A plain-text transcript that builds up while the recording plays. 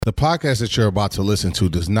The podcast that you're about to listen to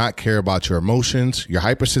does not care about your emotions, your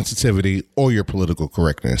hypersensitivity, or your political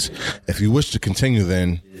correctness. If you wish to continue,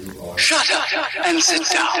 then shut up and sit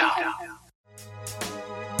down.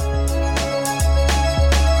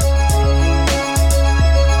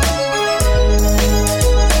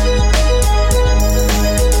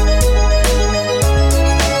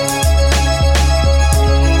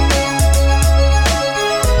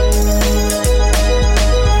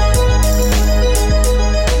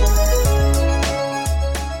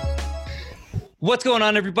 What's going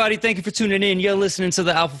on, everybody? Thank you for tuning in. You're listening to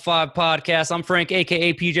the Alpha 5 podcast. I'm Frank,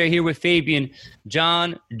 a.k.a. PJ, here with Fabian,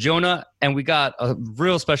 John, Jonah, and we got a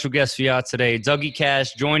real special guest for y'all today, Dougie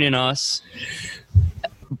Cash, joining us.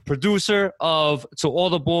 Producer of To All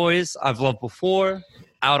the Boys I've Loved Before,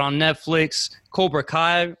 out on Netflix, Cobra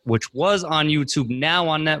Kai, which was on YouTube, now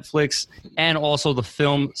on Netflix, and also the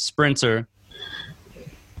film Sprinter.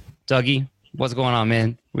 Dougie, what's going on,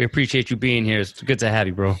 man? We appreciate you being here. It's good to have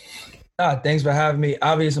you, bro. Thanks for having me.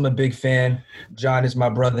 Obviously, I'm a big fan. John is my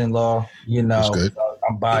brother-in-law. You know,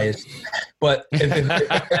 I'm biased. But if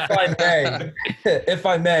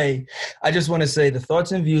I may, I just want to say the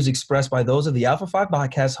thoughts and views expressed by those of the Alpha 5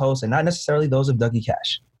 podcast hosts and not necessarily those of Dougie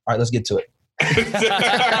Cash. All right, let's get to it. I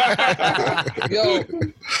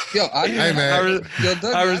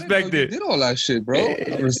respect it. You did all that shit, bro.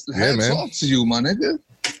 Hats off to you, my nigga.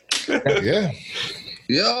 Yeah.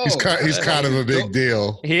 Yo, he's kind of a big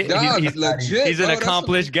deal. He's legit. He's an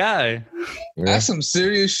accomplished guy. That's some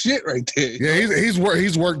serious shit right there. Yeah,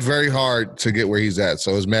 he's worked very hard to get where he's at.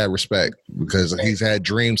 So it's mad respect because he's had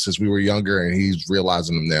dreams since we were younger and he's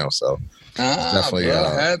realizing them now. So definitely,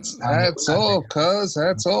 hats off, cuz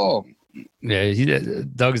hats off. Yeah,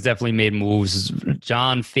 Doug's definitely made moves.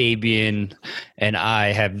 John, Fabian, and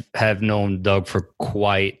I have known Doug for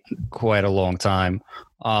quite a long time.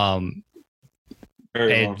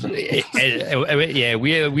 We've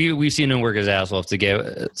seen him work his ass off to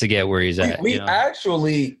get where he's at. We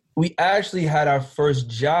actually had our first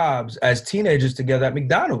jobs as teenagers together at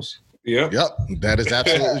McDonald's. Yep, that is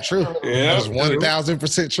absolutely true. That is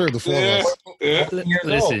 1,000% true. The four of us.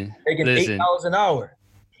 Listen, making $8 an hour.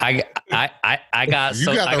 I got you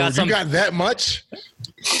got that much?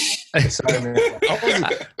 Sorry, man.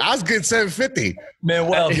 I was getting $750. Man,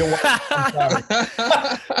 well, you're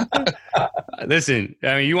Listen,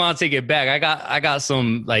 I mean, you want to take it back? I got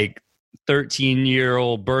some like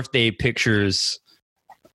 13-year-old birthday pictures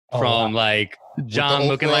from like John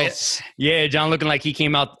looking like he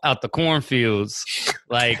came out the cornfields.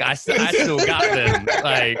 Like I still got them.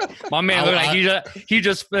 Like my man looked like he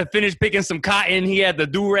just finished picking some cotton. He had the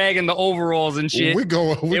do-rag and the overalls and shit. We're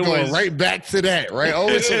going right back to that, right? Oh,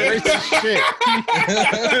 it's some racist shit.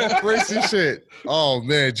 Racist shit. Oh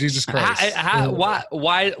man, Jesus Christ. Why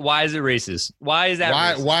is it racist? Why is that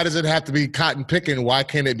racist? Why does it have to be cotton picking? Why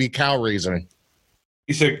can't it be cow raising?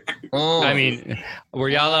 He said, I mean, were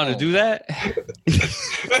y'all allowed to do that?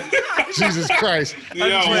 Jesus Christ. I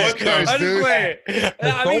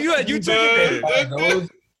mean, you took it there. Those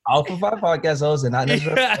Alpha 5 podcast hosts and not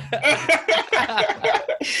necessarily.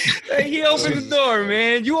 He opened the door,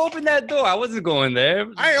 man. You opened that door. I wasn't going there.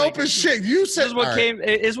 I ain't opened shit. You said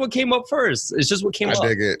it's what came up first. It's just what came up.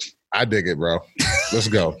 I dig it, bro. Let's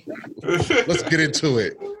go. Let's get into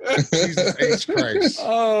it. Jesus H. Christ.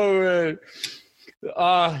 Oh, man.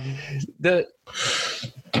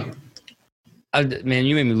 Man,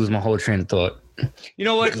 you made me lose my whole train of thought. You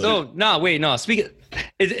know what? No.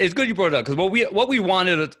 It's good you brought it up because what we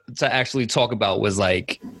wanted to actually talk about was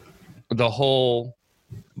like the whole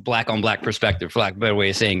black on black perspective, for lack of a better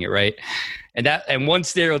way of saying it, right? And one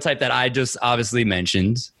stereotype that I just obviously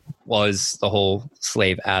mentioned was the whole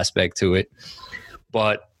slave aspect to it.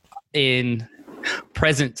 But in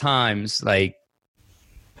present times, like,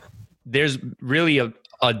 there's really a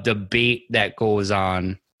debate that goes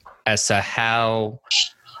on as to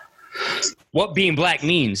what being black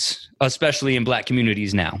means, especially in black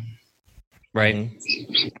communities now, right?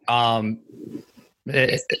 Mm-hmm.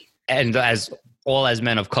 And as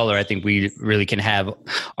men of color, I think we really can have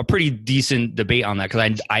a pretty decent debate on that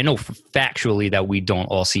because I know factually that we don't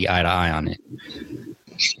all see eye to eye on it.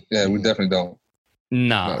 Yeah, we definitely don't.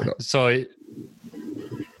 No. So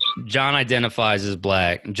John identifies as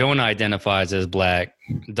black. Jonah identifies as black.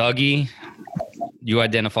 Dougie, you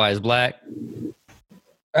identify as black?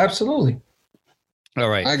 Absolutely. All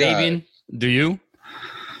right. Fabian, do you?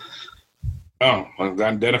 Oh, I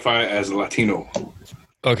identify as a Latino.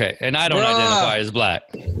 Okay, and I don't identify as black.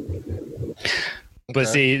 But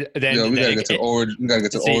see, then we gotta get to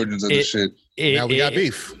origins of this shit. Now we got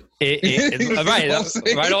beef. Right off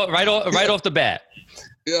the bat.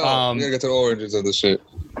 Yeah, we gotta get to the origins of the shit.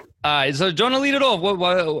 All right, so Jonah, lead it off.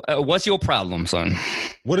 What's your problem, son?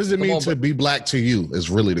 What does it mean to be black to you? Is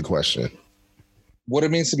really the question. What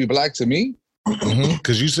it means to be black to me?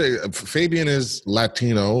 Because you say Fabian is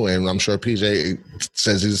Latino, and I'm sure PJ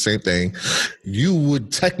says he's the same thing. You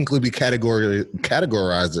would technically be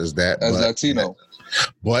categorized as that, as Latino,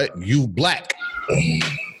 but you black.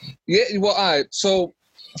 Yeah, well, all right. So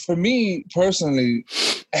for me personally,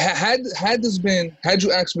 had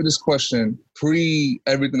you asked me this question pre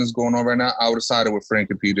everything that's going on right now, I would have sided with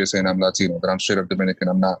Frank and PJ saying I'm Latino, that I'm straight up Dominican.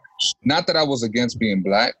 I'm not. Not that I was against being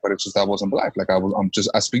black, but it's just I wasn't black. Like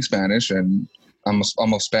I speak Spanish and I'm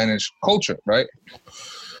of Spanish culture, right?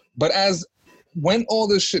 But when all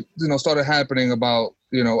this shit, started happening about,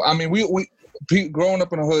 I mean, we growing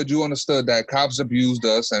up in the hood, you understood that cops abused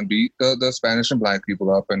us and beat the Spanish and black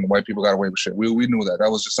people up, and white people got away with shit. We knew that.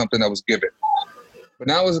 That was just something that was given. But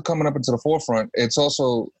now as it's coming up into the forefront, it's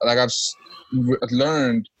also like I've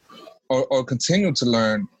learned or continue to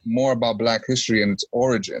learn more about black history and its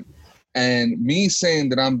origin. And me saying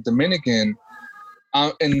that I'm Dominican,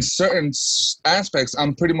 in certain aspects,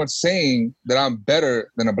 I'm pretty much saying that I'm better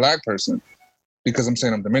than a black person because I'm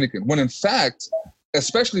saying I'm Dominican. When in fact,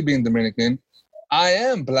 especially being Dominican, I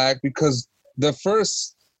am black because the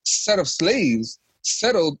first set of slaves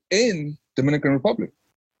settled in Dominican Republic.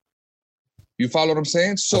 You follow what I'm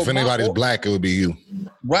saying? So if anybody's black, it would be you.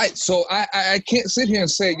 Right. So I can't sit here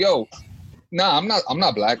and say, yo, nah, I'm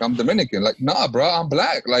not black. I'm Dominican. Like, nah, bro, I'm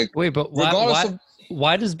black. Like, wait, but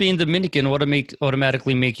why does being Dominican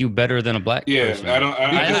automatically make you better than a black person? I don't.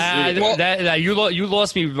 You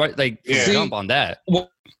lost me right. Like, jump on that.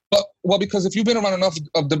 Well, because if you've been around enough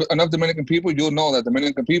Dominican people, you'll know that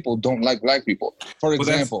Dominican people don't like black people. For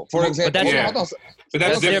example, but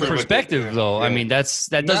that's their perspective, though. Yeah. I mean, that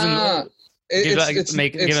doesn't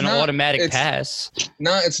give an automatic pass.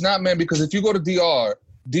 No, it's not, man. Because if you go to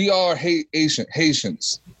DR hate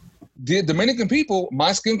Haitians. The Dominican people,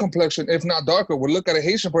 my skin complexion, if not darker, would look at a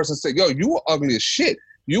Haitian person and say, "Yo, you are ugly as shit.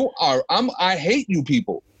 I hate you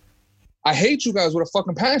people. I hate you guys with a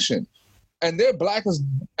fucking passion." And they're black as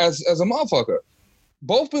a motherfucker.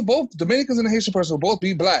 Both Dominicans and the Haitian person will both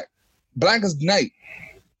be black. Black as night.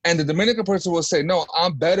 And the Dominican person will say, "No,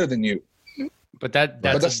 I'm better than you." But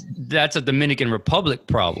that's a Dominican Republic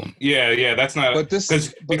problem. Yeah, that's not.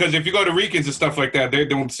 Because if you go to Ricans and stuff like that, they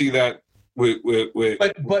don't see that with.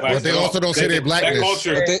 But they also don't see their blackness. That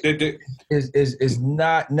culture is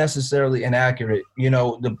not necessarily inaccurate.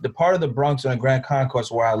 The part of the Bronx and the Grand Concourse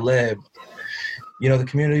where I lived, the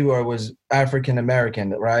community where it was African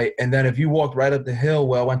American, right? And then if you walked right up the hill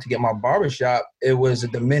where I went to get my barbershop, it was a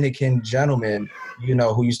Dominican gentleman,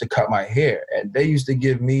 who used to cut my hair. And they used to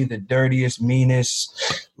give me the dirtiest,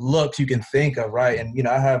 meanest looks you can think of, right? And,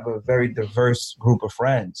 I have a very diverse group of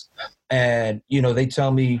friends. And, they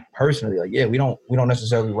tell me personally, like, yeah, we don't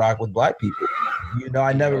necessarily rock with black people.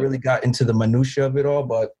 I never really got into the minutia of it all,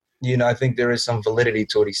 but I think there is some validity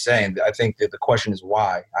to what he's saying. I think that the question is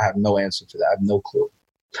why. I have no answer to that. I have no clue.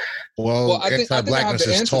 Well, I think I have the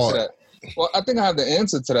answer to that. Well, I think I have the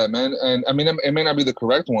answer to that, man. And I mean, it may not be the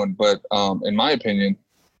correct one, but in my opinion,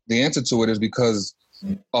 the answer to it is because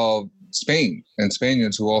of Spain and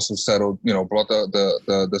Spaniards who also settled, brought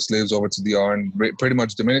the slaves over to DR, and pretty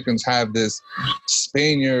much Dominicans have this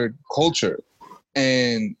Spaniard culture.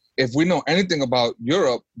 And if we know anything about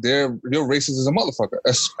Europe, they're racist as a motherfucker,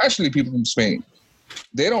 especially people from Spain.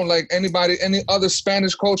 They don't like any other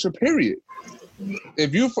Spanish culture, period.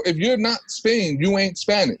 If you're not Spain, you ain't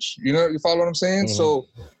Spanish. You follow what I'm saying? Mm-hmm. So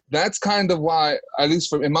that's kind of why, at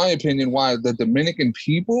least in my opinion, why the Dominican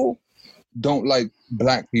people don't like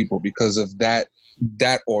black people, because of that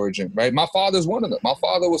origin, right? My father's one of them. My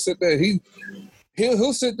father will sit there.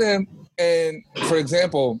 He'll sit there and, for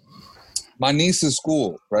example, my niece's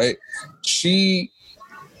school, right? She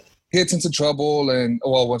gets into trouble, and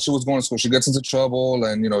when she was going to school, she gets into trouble,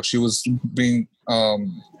 and she was being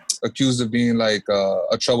accused of being like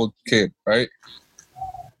a troubled kid, right?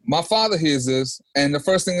 My father hears this, and the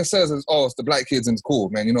first thing it says is, "Oh, it's the black kids in school,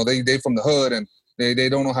 man. They from the hood, and they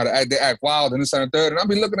don't know how to act. They act wild, and this and the third." And I'll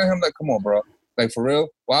be looking at him like, "Come on, bro. Like, for real?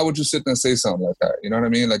 Why would you sit there and say something like that? You know what I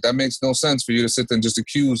mean? Like, that makes no sense for you to sit there and just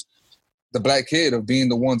accuse the black kid of being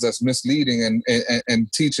the ones that's misleading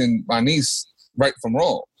and teaching my niece right from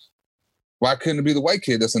wrong. Why couldn't it be the white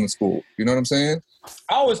kid that's in the school? You know what I'm saying?"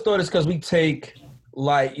 I always thought it's because we take,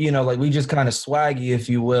 like we just kind of swaggy, if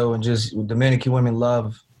you will, and just Dominican women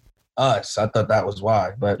love us. I thought that was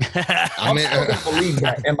why, but I mean, I can't believe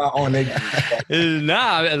that in my own ignorance.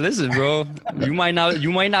 Nah, listen, bro. You might not be wrong. you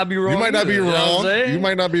might not be either, you know what I'm wrong. saying? You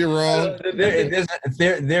might not be wrong.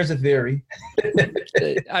 There's a theory.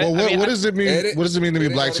 Well, what does it mean? What does it mean to be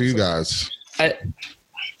black to you guys?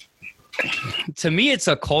 To me, it's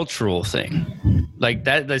a cultural thing. Like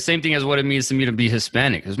that, the same thing as what it means to me to be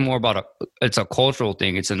Hispanic. It's more about it's a cultural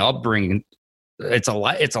thing. It's an upbringing. It's a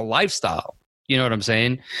lifestyle. You know what I'm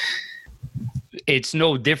saying? It's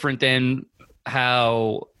no different than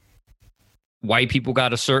how white people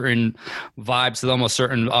got a certain vibe to them, a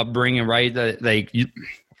certain upbringing, right?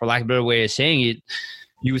 For lack of a better way of saying it,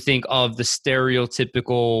 you think of the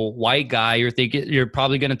stereotypical white guy, you're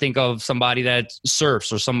probably going to think of somebody that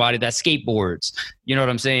surfs or somebody that skateboards. You know what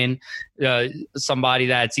I'm saying? Somebody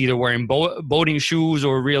that's either wearing boating shoes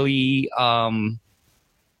or really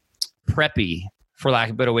preppy, for lack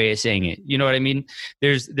of a better way of saying it. You know what I mean?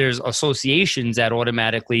 There's associations that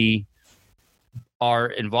automatically are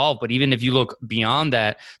involved. But even if you look beyond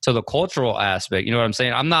that to the cultural aspect, you know what I'm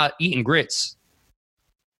saying? I'm not eating grits.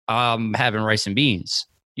 I'm having rice and beans.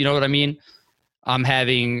 You know what I mean? I'm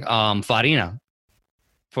having farina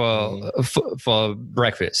for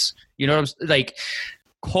breakfast. You know what I'm saying? Like,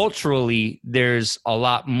 culturally, there's a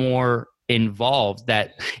lot more involved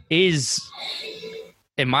that is,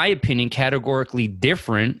 in my opinion, categorically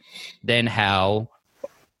different than how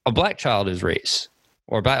a black child is raised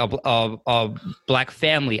or a black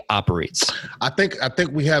family operates. I think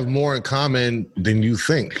we have more in common than you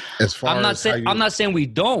think. As far I'm not as saying I'm not saying we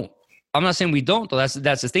don't. I'm not saying we don't, though.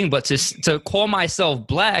 That's the thing. But to call myself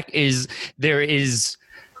black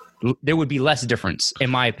there would be less difference, in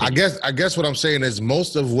my opinion. I guess what I'm saying is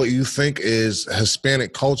most of what you think is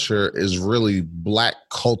Hispanic culture is really black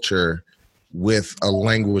culture with a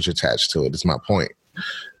language attached to it. Is my point.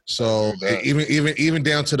 So even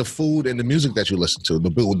down to the food and the music that you listen to, the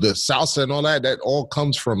salsa and all that all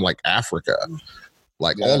comes from like Africa,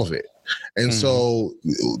 like all of it. And so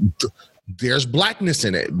there's blackness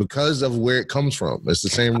in it because of where it comes from. It's the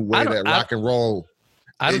same way that rock and roll.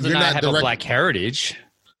 I don't deny I have a black heritage.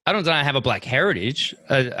 I don't deny I have a black heritage.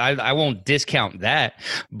 I won't discount that,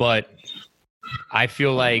 but I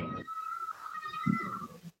feel like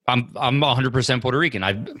I'm 100% Puerto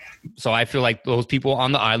Rican. So I feel like those people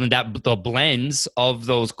on the island, that the blends of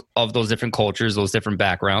those different cultures, those different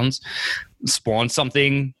backgrounds, spawned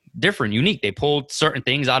something different, unique. They pulled certain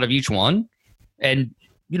things out of each one, and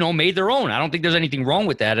made their own. I don't think there's anything wrong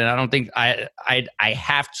with that, and I don't think I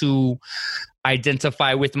have to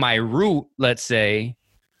identify with my root, let's say,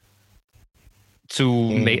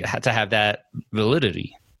 to have that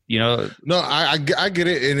validity. No, I get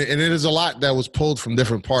it, and it is a lot that was pulled from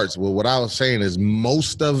different parts. Well, what I was saying is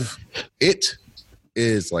most of it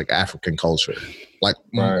is like African culture. Like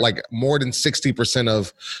more than 60%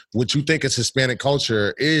 of what you think is Hispanic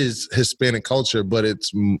culture is Hispanic culture, but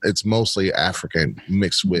it's mostly African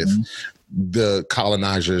mixed with the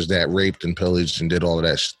colonizers that raped and pillaged and did all of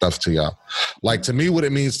that stuff to y'all. Like, to me, what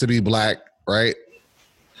it means to be black, right?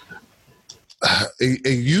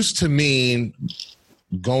 It used to mean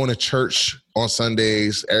going to church on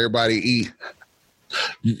Sundays, everybody eat.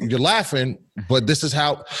 You're laughing, but this is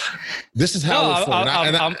how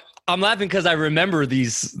I'm laughing because I remember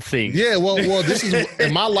these things. Yeah, well, this is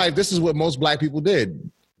in my life. This is what most black people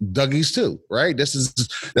did. Dougies too, right?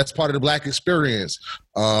 That's part of the black experience.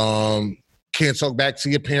 Can't talk back to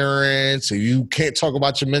your parents, and you can't talk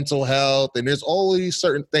about your mental health. And there's always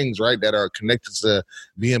certain things, right, that are connected to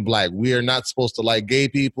being black. We are not supposed to like gay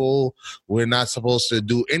people. We're not supposed to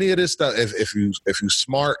do any of this stuff. If you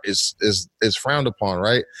smart, is frowned upon,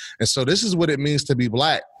 right? And so this is what it means to be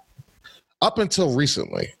black. Up until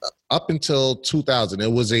recently, up until 2000,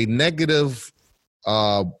 it was a negative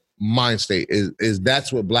mind state. Is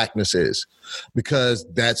that's what blackness is, because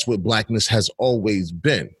that's what blackness has always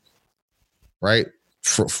been. Right?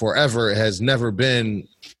 Forever, it has never been,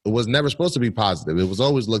 it was never supposed to be positive. It was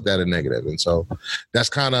always looked at as negative. And so that's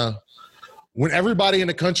kind of when everybody in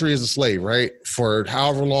the country is a slave, right? For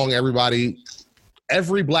however long,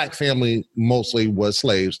 every black family mostly was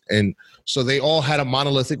slaves. And so they all had a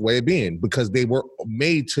monolithic way of being because they were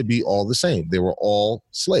made to be all the same. They were all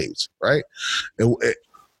slaves, right?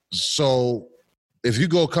 So if you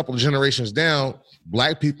go a couple of generations down,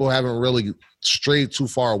 black people haven't really strayed too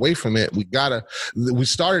far away from it. We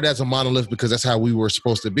started as a monolith because that's how we were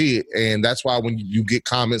supposed to be. And that's why when you get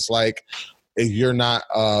comments like, you're not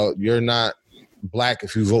black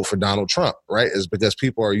if you vote for Donald Trump, right? Is because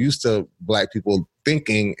people are used to black people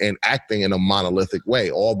thinking and acting in a monolithic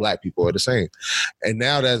way. All black people are the same. And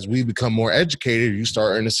now that as we become more educated, you're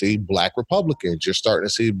starting to see black Republicans. You're starting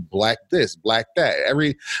to see black this, black that.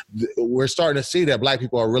 We're starting to see that black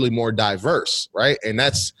people are really more diverse, right? And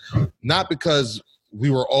that's not because we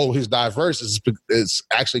were always diverse. It's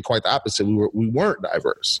actually quite the opposite. We weren't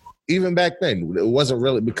diverse. Even back then, it wasn't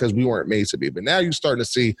really because we weren't made to be. But now you're starting to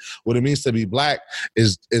see what it means to be black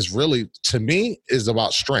is really, to me, is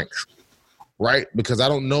about strength, right? Because I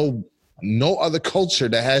don't know no other culture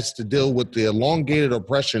that has to deal with the elongated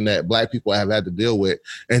oppression that black people have had to deal with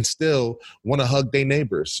and still want to hug their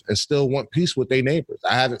neighbors and still want peace with their neighbors.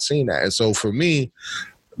 I haven't seen that. And so for me,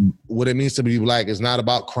 what it means to be black is not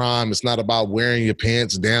about crime. It's not about wearing your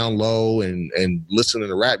pants down low and listening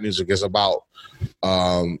to rap music. It's about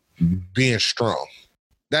being strong.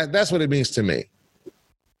 That's what it means to me.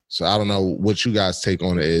 So I don't know what you guys' take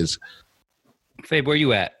on it is. Fabe, where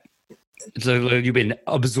you at? So you've been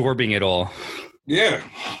absorbing it all. Yeah.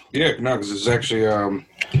 No, because it's actually a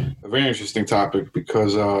very interesting topic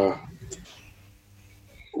because,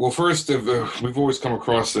 well, first, we've always come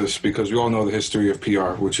across this because we all know the history of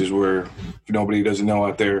PR, which is where, if nobody doesn't know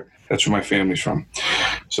out there, that's where my family's from.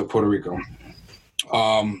 So Puerto Rico.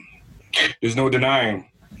 There's no denying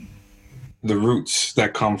the roots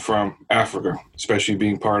that come from Africa, especially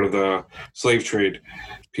being part of the slave trade,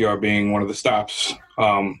 PR being one of the stops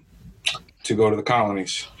to go to the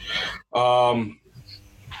colonies. So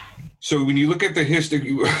when you look at the history,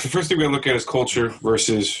 the first thing we look at is culture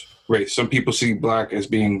versus race. Some people see black as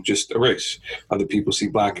being just a race. Other people see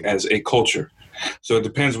black as a culture. So it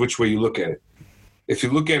depends which way you look at it. If you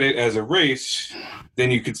look at it as a race, then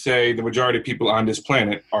you could say the majority of people on this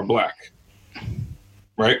planet are black,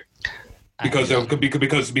 right? Because of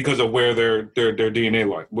where their DNA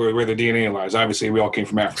lies, where their DNA lies. Obviously, we all came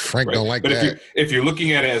from Africa. Frank right? don't like but that. if you're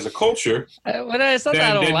looking at it as a culture, It's not that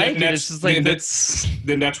I don't like it. It's just like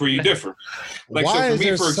then that's where you differ. Like Why so for is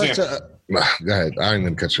me, for there example. Go ahead. I ain't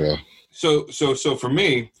gonna cut you off. So for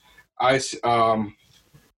me, I don't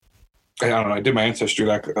know. I did my ancestry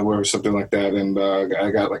or something like that, and I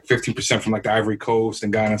got like 15% from like the Ivory Coast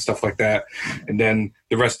and Ghana and stuff like that, and then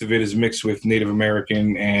the rest of it is mixed with Native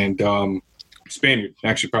American and Spaniard.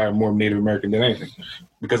 Actually, probably more Native American than anything,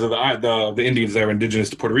 because of the Indians that were indigenous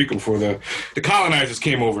to Puerto Rico before the colonizers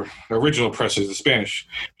came over, the original oppressors, the Spanish,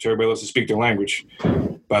 which everybody loves to speak their language.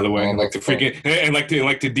 By the way, like to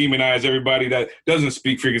demonize everybody that doesn't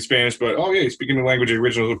speak freaking Spanish, but you're speaking the language of the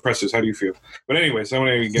original oppressors. How do you feel? But anyways, I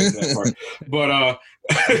won't even get to that part. But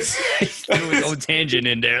no tangent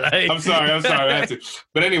in there. Like. I'm sorry. I had to.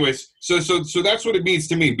 But anyways, so that's what it means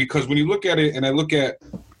to me, because when you look at it, and I look at,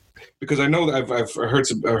 because I know that I've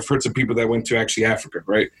heard some people that went to actually Africa,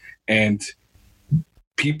 right? And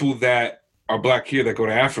people that are black here that go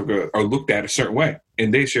to Africa are looked at a certain way,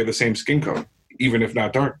 and they share the same skin color, even if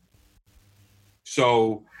not dark.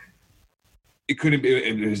 So it couldn't be.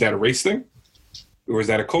 Is that a race thing, or is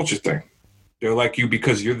that a culture thing? They're like you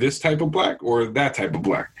because you're this type of black or that type of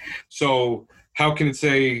black. So how can we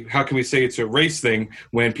say it's a race thing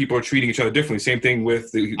when people are treating each other differently? Same thing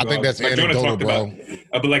with the. I think that's like anecdotal, Jonah talked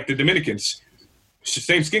bro. But like the Dominicans, it's the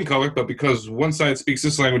same skin color, but because one side speaks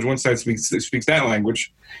this language, one side speaks that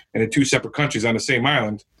language, and in two separate countries on the same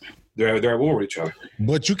island, they're at war with each other.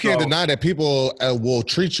 But you can't deny that people will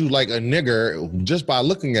treat you like a nigger just by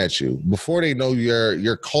looking at you before they know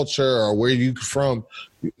your culture or where you from.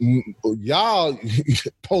 Y'all,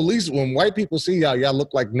 police, when white people see y'all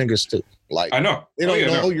look like niggas too. Like, I know. They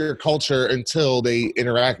don't know your culture until they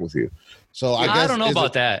interact with you. So I guess I don't know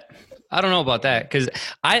about that. I don't know about that, because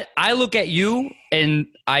I look at you and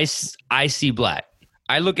I see black.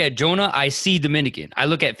 I look at Jonah, I see Dominican. I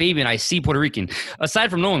look at Fabian, I see Puerto Rican.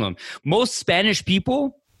 Aside from knowing them, most Spanish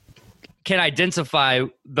people can identify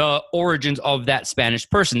the origins of that Spanish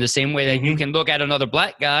person the same way that you can look at another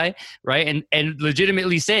black guy, right, and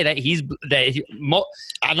legitimately say that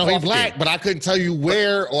I know he's black, but I couldn't tell you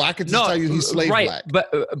where, or I could just tell you he's slave black.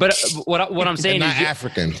 But what I'm saying not is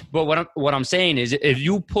African. But what I'm saying is if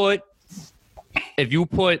you put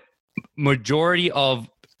majority of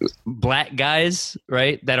black guys,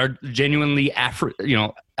 right, that are genuinely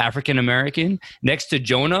African American next to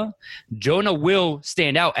Jonah will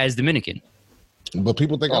stand out as Dominican. But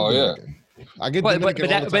people think I'm Dominican. I get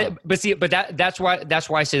Dominican all the time. That's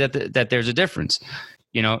why I say that there's a difference,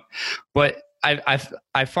 But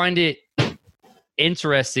I find it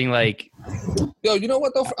interesting, like, yo, you know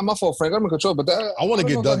what though? I'm my fault, Frank. I'm in control, but I want to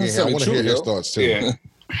get Doug in here. I want to hear his thoughts too. Yeah.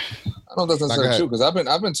 I don't know if that's necessarily true, because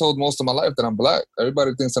I've been told most of my life that I'm black.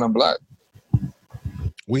 Everybody thinks that I'm black.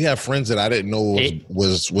 We have friends that I didn't know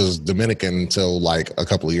was Dominican until like a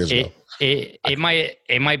couple of years ago. It might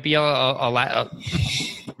be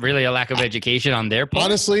really a lack of education on their part.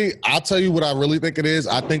 Honestly, I'll tell you what I really think it is.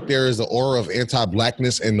 I think there is an aura of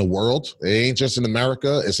anti-blackness in the world. It ain't just in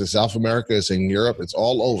America. It's in South America. It's in Europe. It's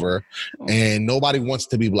all over. And nobody wants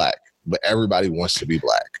to be black, but everybody wants to be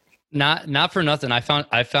black. Not for nothing. I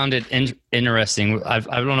found it interesting. I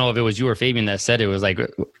don't know if it was you or Fabian that said it was like,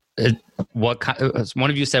 one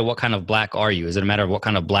of you said, "What kind of black are you?" Is it a matter of what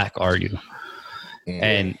kind of black are you? Mm-hmm.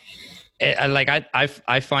 And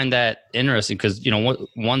I find that interesting because, you know,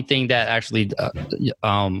 one thing that actually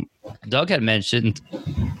Doug had mentioned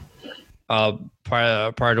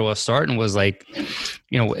prior to us starting was like,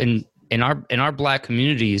 you know, in our black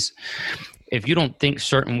communities, if you don't think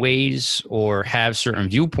certain ways or have certain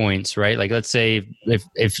viewpoints, right? Like, let's say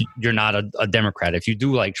if you're not a Democrat, if you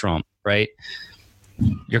do like Trump, right,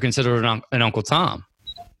 you're considered an Uncle Tom,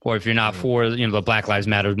 or if you're not for, you know, the Black Lives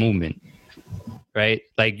Matter movement, right?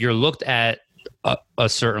 Like, you're looked at a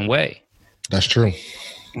certain way. That's true.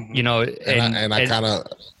 You know, and I kind of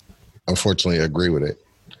unfortunately agree with it.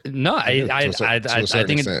 No, I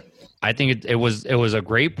think it was a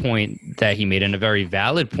great point that he made, and a very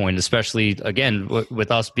valid point, especially again with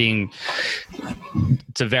us being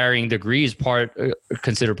to varying degrees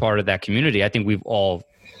considered part of that community. I think we've all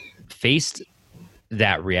faced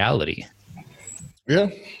that reality. Yeah.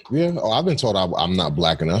 Oh, I've been told I'm not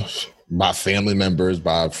black enough by family members,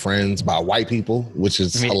 by friends, by white people, which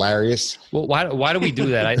is hilarious. Well, why do we do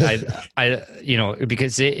that? I you know,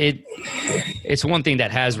 because it's one thing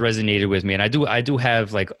that has resonated with me, and I do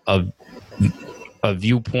have like a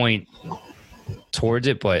viewpoint towards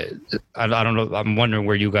it, but I don't know. I'm wondering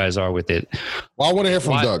where you guys are with it. Well, I want to hear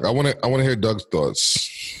from Doug. I want to hear Doug's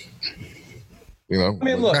thoughts. You know, I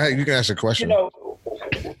mean, look, you can ask a question.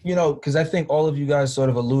 You know, because I think all of you guys sort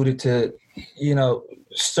of alluded to, you know,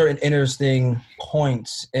 certain interesting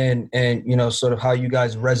points and you know, sort of how you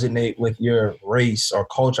guys resonate with your race or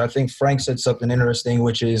culture. I think Frank said something interesting,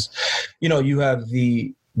 which is, you know, you have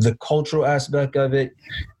the cultural aspect of it,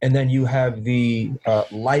 and then you have the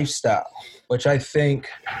lifestyle, which I think,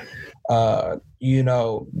 you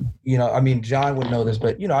know, I mean, John would know this,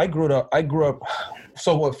 but, you know, I grew up.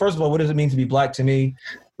 So first of all, what does it mean to be black to me?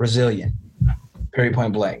 Resilient. Period,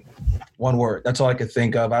 point blank. One word. That's all I could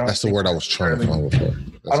think of. That's the word I was trying to find before.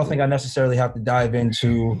 I don't think I necessarily have to dive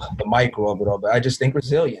into the micro of it all, but I just think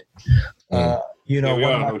resilient. You know,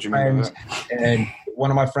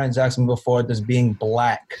 one of my friends asked me before, does being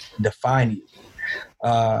black define you?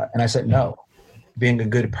 And I said, no. Being a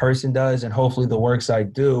good person does, and hopefully the works I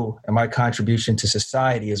do and my contribution to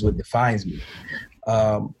society is what defines me.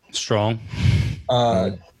 Strong.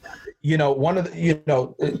 You know, one of the,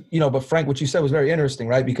 but Frank, what you said was very interesting,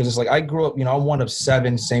 right? Because it's like, I grew up, you know, I'm one of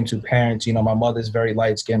 7, same 2 parents. You know, my mother's very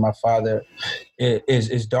light skinned. My father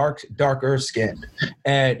is darker skinned.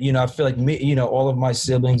 And, you know, I feel like you know, all of my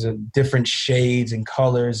siblings are different shades and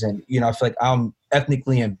colors. And, you know, I feel like I'm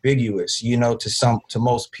ethnically ambiguous, you know, to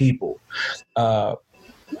most people.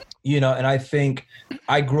 You know, and I think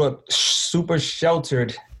I grew up super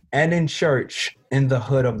sheltered and in church in the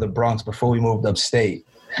hood of the Bronx before we moved upstate.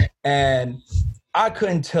 And I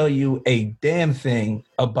couldn't tell you a damn thing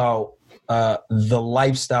about the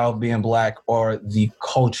lifestyle of being black or the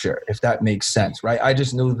culture, if that makes sense, right? I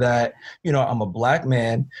just knew that, you know, I'm a black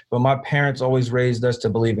man, but my parents always raised us to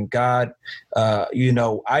believe in God. You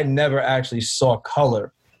know, I never actually saw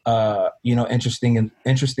color, you know,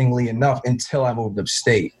 interestingly enough, until I moved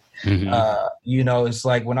upstate. Mm-hmm. You know, it's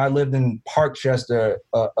like when I lived in Parkchester,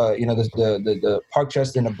 you know, the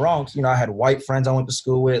Parkchester in the Bronx, you know, I had white friends I went to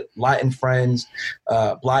school with, Latin friends,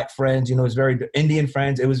 black friends, you know, it was very Indian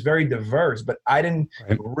friends. It was very diverse, but I didn't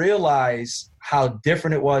realize how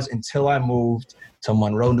different it was until I moved to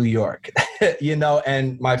Monroe, New York, you know,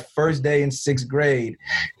 and my first day in 6th grade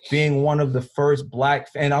being one of the first black,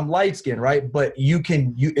 and I'm light skinned, right? But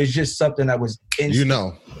it's just something that was instant. You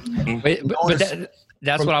know. But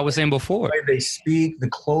that's what I was saying before. The way they speak, the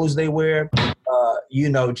clothes they wear, you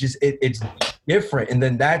know, just it's different. And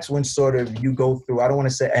then that's when sort of you go through, I don't want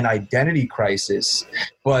to say an identity crisis,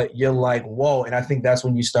 but you're like, whoa. And I think that's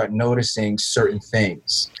when you start noticing certain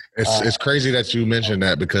things. It's crazy that you mentioned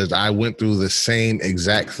that, because I went through the same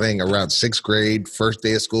exact thing around 6th grade, first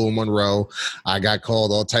day of school in Monroe. I got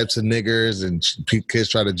called all types of niggers, and kids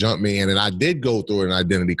tried to jump me. And then I did go through an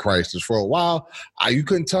identity crisis for a while. You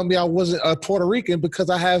couldn't tell me I wasn't a Puerto Rican because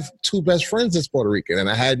I have 2 best friends that's Puerto Rican, and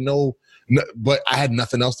I had but I had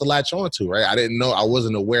nothing else to latch on to, right? I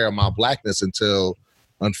wasn't aware of my blackness until,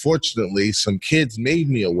 unfortunately, some kids made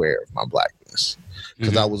me aware of my blackness. blackness,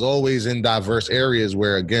 because I was always in diverse areas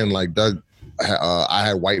where, again, like Doug, I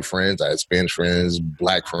had white friends, I had Spanish friends,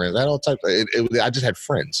 black friends, I had all types. I just had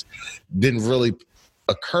friends. Didn't really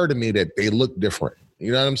occur to me that they looked different.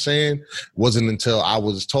 You know what I'm saying? Wasn't until I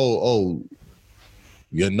was told, oh,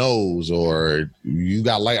 your nose, or you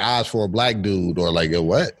got light eyes for a black dude, or like,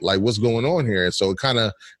 what? Like, what's going on here? And so it kind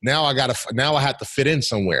of, now I have to fit in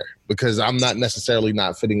somewhere, because I'm not necessarily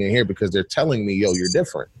not fitting in here because they're telling me, yo, you're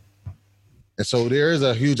different. And so there is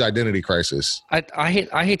a huge identity crisis. I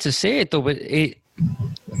hate to say it though, but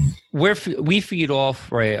we feed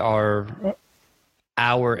off, right,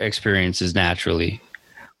 our experiences naturally,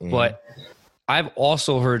 but I've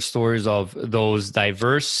also heard stories of those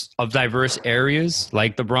diverse areas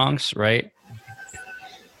like the Bronx, right?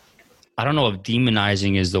 I don't know if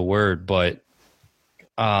demonizing is the word, but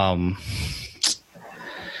damn,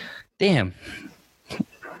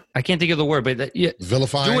 I can't think of the word, but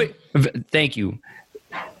vilifying. Thank you.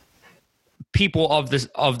 People of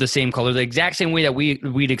the same color, the exact same way that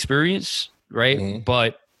we'd experience, right?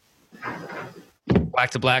 But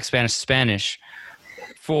black to black, Spanish to Spanish,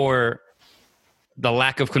 for the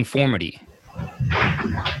lack of conformity.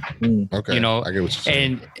 Okay, you know, I get what you're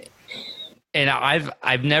saying. And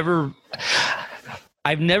I've never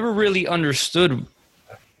really understood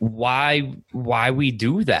why we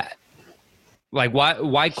do that. Like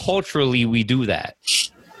why culturally we do that.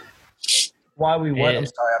 Why we what? I'm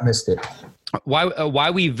sorry, I missed it.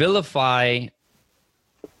 Why we vilify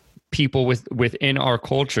people within our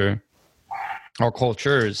culture, our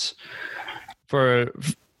cultures, for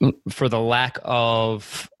the lack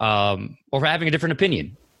of or for having a different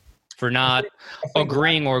opinion, for not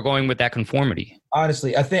agreeing or going with that conformity.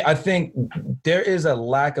 Honestly, I think there is a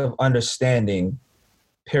lack of understanding.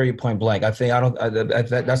 Period. Point blank. That's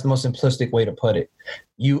the most simplistic way to put it.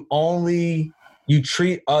 You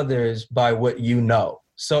treat others by what you know.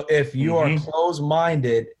 So if you are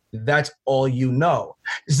closed-minded, that's all you know.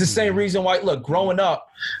 It's the same reason why, look, growing up,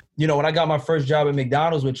 you know, when I got my first job at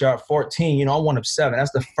McDonald's, which are 14, you know, I'm one of 7.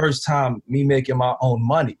 That's the first time me making my own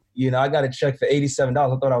money. You know, I got a check for $87.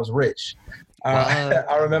 I thought I was rich.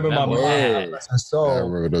 I remember my mom. So I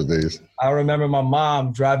remember those days. I remember my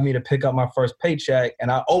mom driving me to pick up my first paycheck,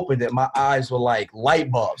 and I opened it. My eyes were like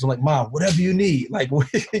light bulbs. I'm like, Mom, whatever you need. Like,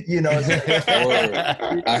 you know.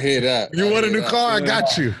 I hear that. You want a new car? I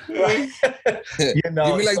got you. You know,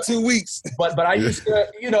 give me like 2 weeks. But I used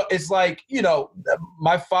to, you know, it's like, you know,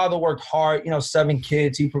 my father worked hard. You know, 7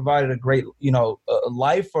 kids. He provided a great, you know,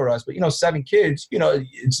 life for us. But you know, 7 kids. You know,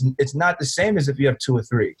 it's not the same as if you have 2 or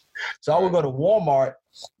 3. So I would go to Walmart,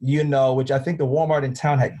 you know, which I think the Walmart in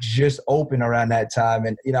town had just opened around that time.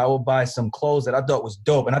 And, you know, I would buy some clothes that I thought was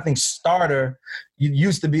dope. And I think Starter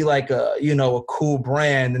used to be like a, you know, a cool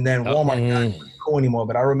brand. And then Walmart not cool anymore.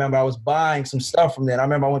 But I remember I was buying some stuff from there. And I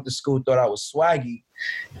remember I went to school, thought I was swaggy.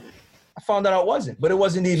 I found out I wasn't. But it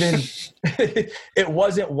wasn't even, it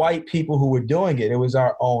wasn't white people who were doing it. It was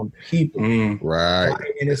our own people. Right.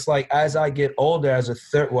 And it's like, as I get older, as a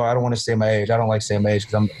well, I don't want to say my age. I don't like saying my age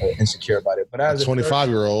because I'm insecure about it. But as a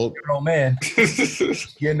 25-year-old man,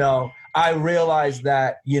 you know, I realized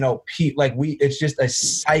that, you know, it's just a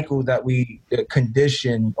cycle that we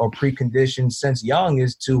condition or preconditioned since young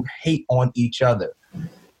is to hate on each other.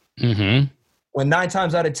 When 9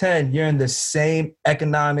 times out of 10, you're in the same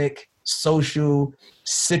economic, social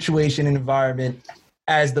situation and environment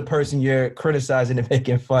as the person you're criticizing and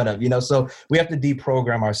making fun of, you know. So we have to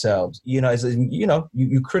deprogram ourselves, you know. You know,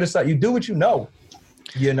 you criticize, you do what you know,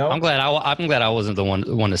 you know. I'm glad I wasn't the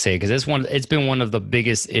one to say it, because it's been one of the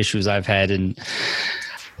biggest issues I've had, and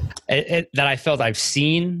that I felt I've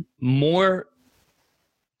seen more.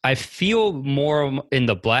 I feel more in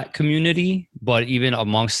the Black community, but even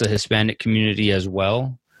amongst the Hispanic community as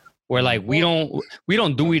well, where like we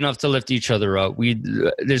don't do enough to lift each other up. We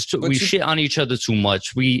shit on each other too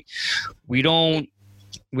much. We don't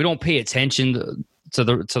pay attention to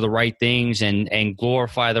the right things and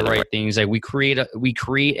glorify the right things. Like we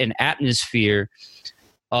create an atmosphere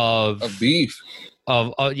of beef,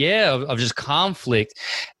 of just conflict,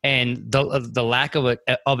 and the lack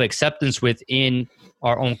of acceptance within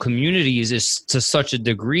our own communities is to such a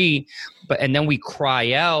degree, and then we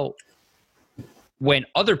cry out when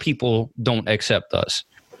other people don't accept us,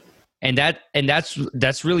 and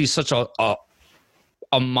that's really such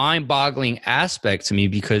a mind-boggling aspect to me,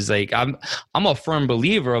 because like I'm a firm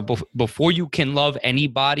believer of before you can love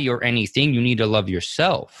anybody or anything, you need to love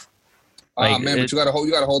yourself. But you gotta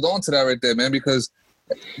hold on to that right there, man, because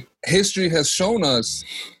history has shown us,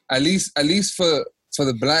 at least for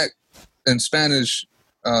the Black and Spanish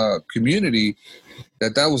community,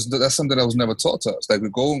 that's something that was never taught to us. Like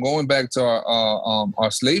going back to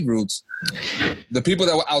our slave roots, the people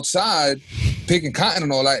that were outside picking cotton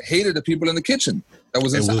and all that hated the people in the kitchen that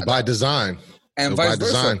was inside. It was by design. And vice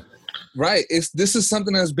versa. Design. Right. This is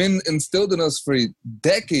something that's been instilled in us for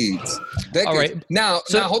decades. All right. Now,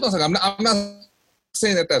 hold on a second. I'm not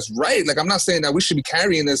saying that that's right. Like, I'm not saying that we should be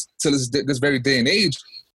carrying this till this very day and age.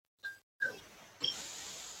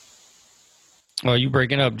 Oh, you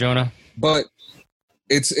breaking up, Jonah? But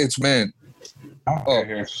it's man.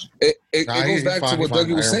 It goes back to what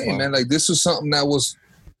Dougie was saying, man. Like, this was something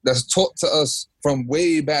that's taught to us from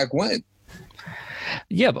way back when.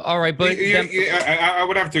 Yeah, but all right, but I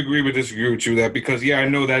would have to agree with disagree with you that because I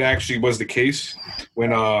know that actually was the case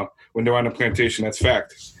when they're on the plantation. That's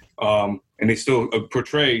fact, and they still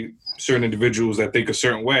portray certain individuals that think a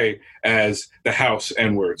certain way as the house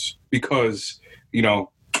N-words because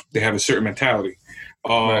they have a certain mentality.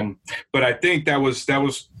 Right. But I think that was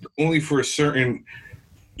only for a certain,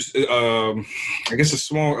 I guess a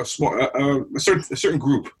certain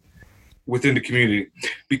group within the community,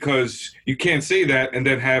 because you can't say that and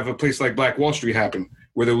then have a place like Black Wall Street happen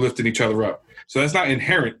where they're lifting each other up. So that's not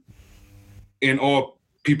inherent in all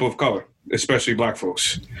people of color, especially Black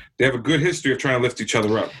folks. They have a good history of trying to lift each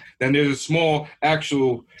other up. Then there's a small I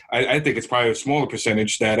think it's probably a smaller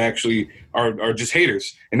percentage that actually are just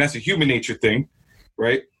haters. And that's a human nature thing,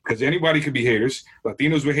 right? Because anybody could be haters.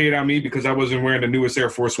 Latinos would hate on me because I wasn't wearing the newest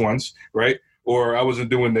Air Force Ones, right? Or I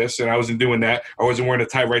wasn't doing this and I wasn't doing that. I wasn't wearing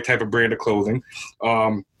the right type of brand of clothing.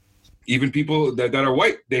 Even people that are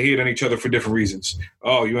white, they hate on each other for different reasons.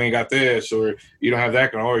 Oh, you ain't got this, or you don't have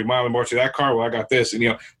that car. Oh, your mom bought you that car. Well, I got this.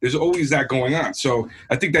 And, there's always that going on. So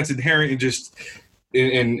I think that's inherent in just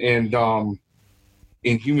in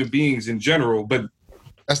human beings in general. But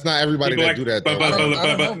that's not everybody that do that.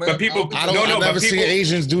 But people, I never seen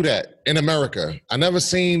Asians do that in America. I never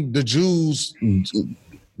seen the Jews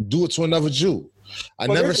do it to another Jew. I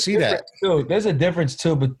never see that. Too. There's a difference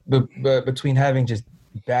too between having just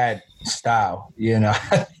bad style,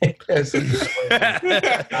 I think there's a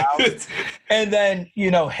difference. And then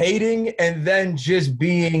hating, and then just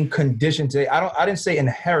being conditioned to. I didn't say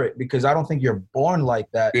inherit because I don't think you're born like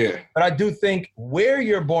that. Yeah. But I do think where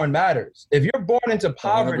you're born matters. If you're born into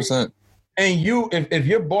poverty. 100%. And if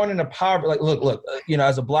you're born into poverty, like look,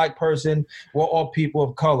 as a Black person, we're all people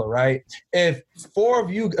of color, right? If four of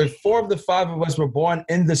the five of us were born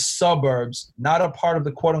in the suburbs, not a part of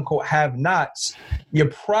the quote unquote have-nots, you're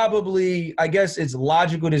probably, I guess it's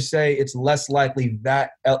logical to say it's less likely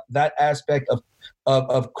that aspect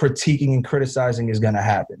of critiquing and criticizing is going to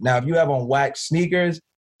happen. Now, if you have on whack sneakers,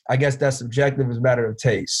 I guess that's subjective, as a matter of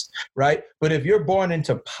taste, right? But if you're born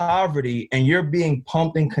into poverty and you're being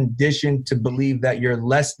pumped and conditioned to believe that you're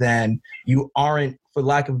less than, you aren't, for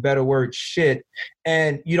lack of a better word, shit,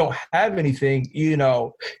 and you don't have anything,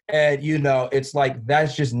 it's like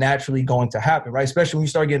that's just naturally going to happen, right? Especially when you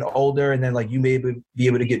start getting older, and then like you may be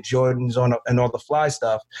able to get Jordans on and all the fly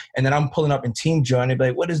stuff, and then I'm pulling up in Team Jordan and be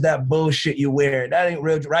like, what is that bullshit you wear? That ain't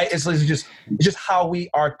real, right? It's just how we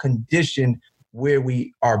are conditioned where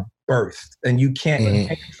we are birthed, and you can't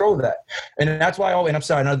control that. And that's why and I'm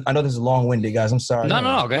sorry, I know this is long-winded, guys. I'm sorry.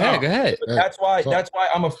 No, go ahead. That's why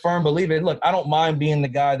I'm a firm believer. Look, I don't mind being the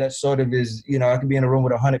guy that sort of is, I could be in a room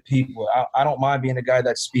with 100 people. I don't mind being the guy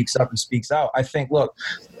that speaks up and speaks out. I think, look,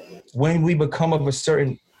 when we become of a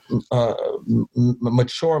certain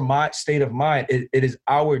mature state of mind, it is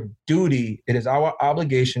our duty, it is our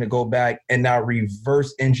obligation to go back and now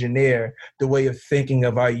reverse engineer the way of thinking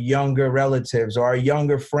of our younger relatives or our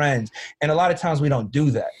younger friends. And a lot of times we don't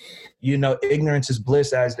do that. Ignorance is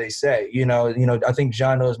bliss, as they say. I think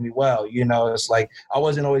John knows me well. It's like I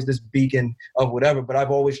wasn't always this beacon of whatever, but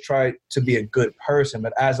I've always tried to be a good person.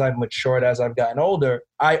 But as I've matured, as I've gotten older,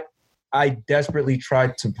 I desperately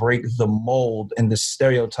tried to break the mold and the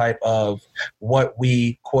stereotype of what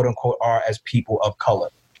we, quote unquote, are as people of color.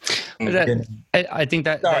 I think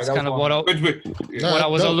that's kind of what I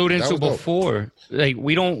was alluding to before. Like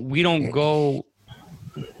we don't go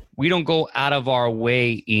out of our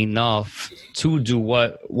way enough to do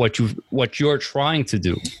what you're trying to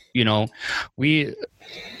do.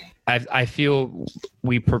 I feel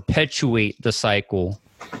we perpetuate the cycle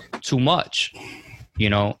too much.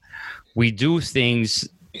 We do things,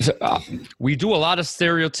 we do a lot of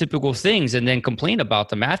stereotypical things and then complain about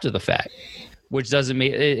them after the fact, which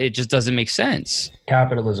it just doesn't make sense.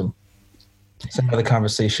 Capitalism. It's another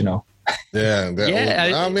conversation, though. Yeah.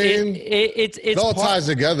 I mean, it all ties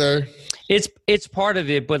together. It's part of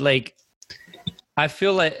it, but like, I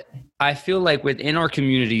feel like within our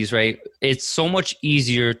communities, right, it's so much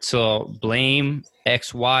easier to blame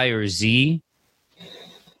X, Y, or Z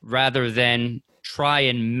rather than try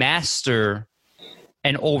and master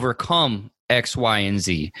and overcome X, Y, and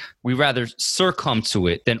Z. We rather succumb to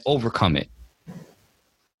it than overcome it.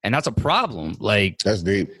 And that's a problem. Like, That's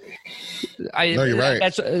deep. No, you're right.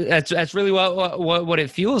 That's really what it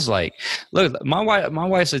feels like. Look, my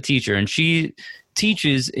wife's a teacher, and she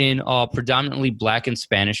teaches in a predominantly Black and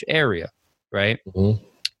Spanish area, right? Mm-hmm.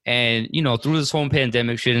 And through this whole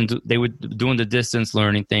pandemic shit, and they were doing the distance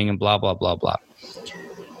learning thing, and blah blah blah blah.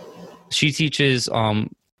 She teaches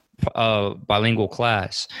a bilingual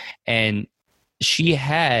class, and she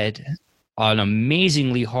had an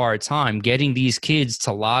amazingly hard time getting these kids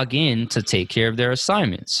to log in to take care of their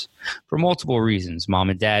assignments for multiple reasons. Mom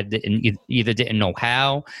and dad didn't know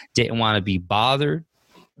how, didn't want to be bothered,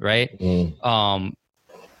 right? Mm.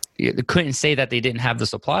 They couldn't say that they didn't have the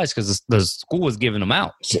supplies because the school was giving them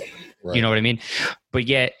out. Right. You know what I mean? But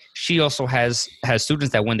yet she also has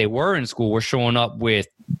students that when they were in school were showing up with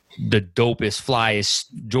the dopest, flyest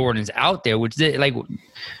Jordans out there, which they, like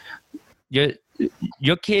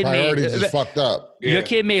your kid priorities is fucked up. Your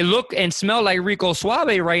kid may look and smell like Rico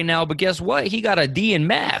Suave right now, but guess what? He got a D in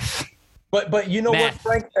math. But you know what,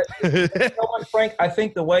 Frank? Frank? I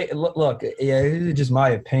think the way look, yeah, these are just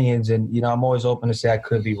my opinions, and I'm always open to say I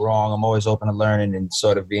could be wrong. I'm always open to learning and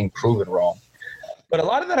sort of being proven wrong. But a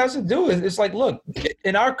lot of that has to do with it's like, look,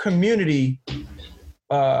 in our community,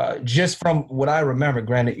 just from what I remember,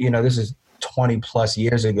 granted, this is 20 plus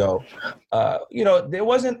years ago, there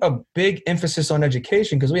wasn't a big emphasis on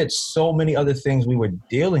education because we had so many other things we were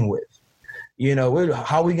dealing with.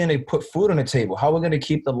 How are we going to put food on the table? How are we going to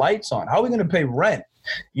keep the lights on? How are we going to pay rent?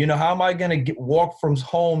 How am I going to walk from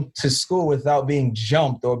home to school without being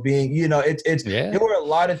jumped or being, there were a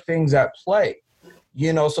lot of things at play.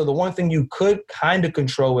 So the one thing you could kind of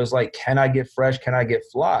control is like, can I get fresh? Can I get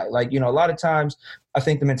fly? Like, a lot of times I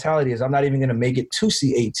think the mentality is I'm not even going to make it to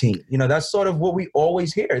C18. That's sort of what we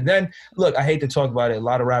always hear. Then look, I hate to talk about it. A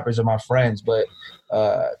lot of rappers are my friends, but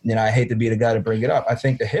I hate to be the guy to bring it up. I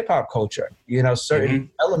think the hip hop culture, certain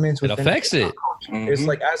elements within affects it. Culture, it's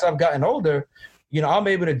like, as I've gotten older, I'm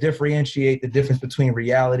able to differentiate the difference between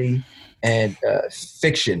reality and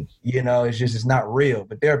fiction. It's not real.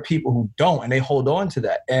 But there are people who don't, and they hold on to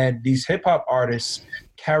that. And these hip hop artists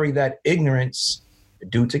carry that ignorance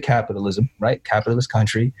due to capitalism, right? Capitalist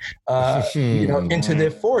country, into their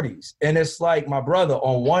 40s. And it's like, my brother,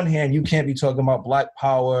 on one hand, you can't be talking about Black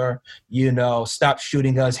power, stop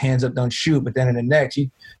shooting us, hands up, don't shoot. But then in the next,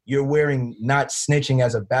 you're wearing not snitching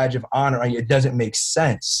as a badge of honor, and it doesn't make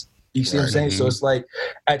sense. You see what I'm saying? So it's like,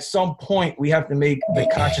 at some point, we have to make the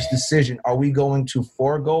conscious decision. Are we going to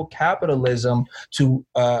forego capitalism to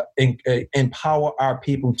empower our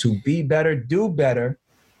people to be better, do better,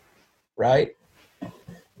 right?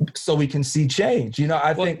 So we can see change.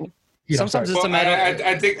 I think sometimes it's a matter.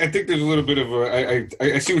 I think there's a little bit of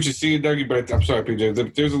I see what you're seeing, Dougie, but I'm sorry,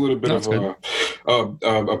 PJ. There's a little bit of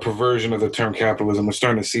a perversion of the term capitalism. We're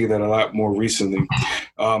starting to see that a lot more recently,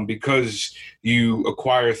 because you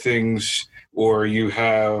acquire things or you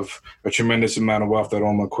have a tremendous amount of wealth that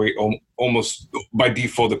almost by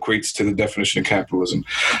default equates to the definition of capitalism.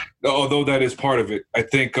 Although that is part of it, I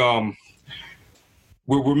think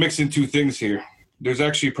we're mixing two things here. There's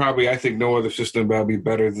actually probably, I think, no other system that would be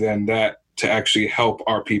better than that to actually help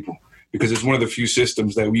our people, because it's one of the few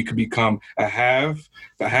systems that we could become a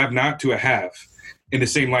have-not to a have in the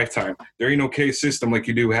same lifetime. There ain't no case system like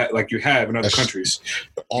you have in other countries.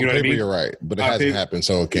 On paper, you're right, but it hasn't happened,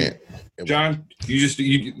 so it can't. John, you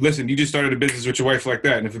just started a business with your wife like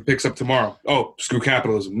that, and if it picks up tomorrow, oh, screw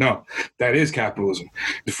capitalism. No, that is capitalism.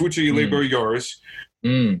 The fruits of your labor are yours.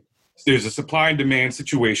 There's a supply and demand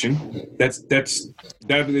situation.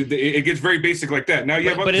 It gets very basic like that. Now you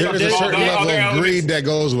have there's a certain level of greed that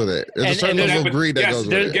goes with it. There's a certain level of greed that goes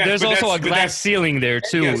with it. There's also a glass ceiling there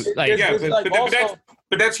too.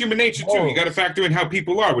 But that's human nature too. You got to factor in how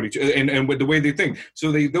people are with each other and with the way they think.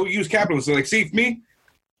 So they'll use capitalism. So like, see, me,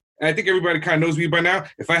 and I think everybody kind of knows me by now.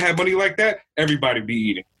 If I had money like that, everybody be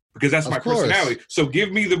eating. Because that's my personality. So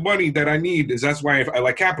give me the money that I need. That's why I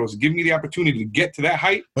like capitalism. Give me the opportunity to get to that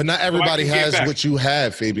height. But not everybody has what you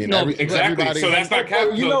have, Fabian. No, exactly. So that's not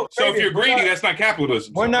capitalism. So if you're greedy, that's not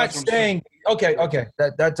capitalism. We're not saying okay.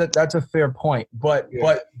 That's a fair point. But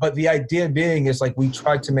the idea being is like, we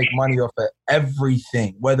try to make money off of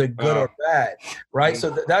everything, whether good or bad, right?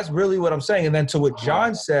 So that's really what I'm saying. And then to what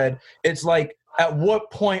John said, it's like, at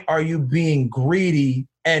what point are you being greedy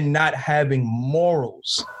and not having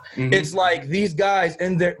morals? Mm-hmm. It's like these guys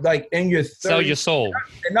in your 30s, sell your soul.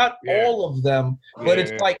 And not all of them, but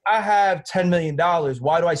it's like, I have $10 million.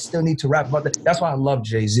 Why do I still need to rap about that? That's why I love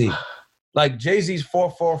Jay-Z. Like Jay-Z's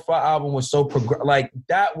 445 album was so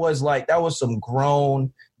that was some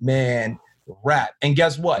grown man rap. And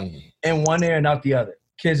guess what? In one ear and out the other.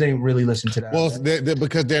 Kids ain't really listening to that. Well, they're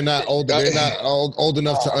because they're not old. They're not old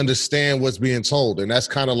enough to understand what's being told, and that's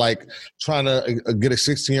kind of like trying to get a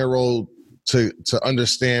 16-year-old to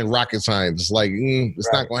understand rocket science. It's like it's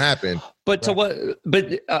not going to happen. But to what?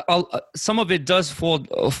 But some of it does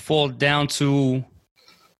fall down to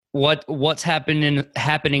what's happening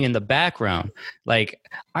in the background. Like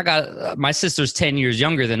I got my sister's 10 years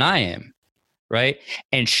younger than I am, right?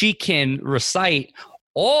 And she can recite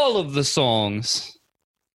all of the songs,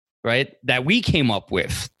 right, that we came up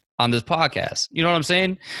with on this podcast. You know what I'm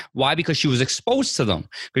saying? Why? Because she was exposed to them.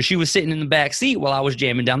 Because she was sitting in the back seat while I was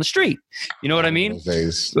jamming down the street. You know what I mean?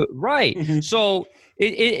 Right. Mm-hmm. So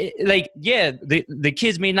the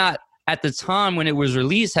kids may not at the time when it was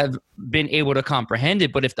released have been able to comprehend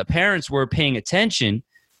it, but if the parents were paying attention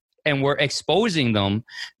and were exposing them,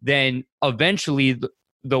 then eventually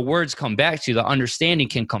the words come back to you, the understanding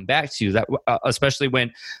can come back to you. That especially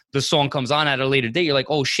when the song comes on at a later date, you're like,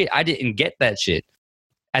 oh shit, I didn't get that shit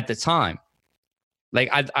at the time. Like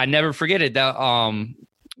I never forget it. That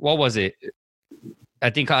what was it? I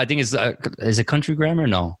think it's is it Country Grammar?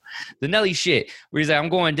 No, the Nelly shit where he's like, I'm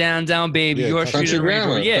going down, baby. Your Country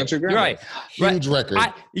Grammar. Yeah, Country Grammar. Right. Huge record.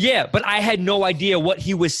 But I had no idea what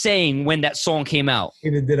he was saying when that song came out.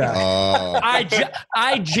 Neither did I.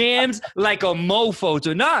 I jammed like a mofo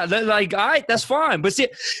to that's fine.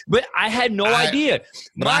 But I had no idea.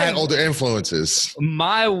 But I had older influences.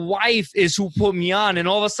 My wife is who put me on, and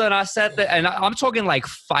all of a sudden I sat there, and I'm talking like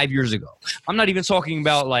 5 years ago. I'm not even talking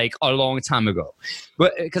about like a long time ago.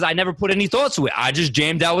 But because I never put any thought to it, I just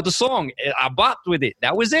jammed out with the song. I bopped with it.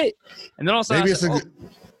 That was it. And then all of a sudden,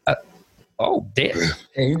 oh damn!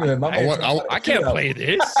 Hey, you know, I can't play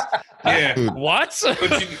this. Yeah. What?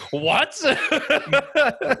 What?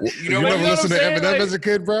 You never listened to Eminem as a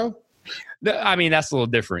kid, bro? I mean, that's a little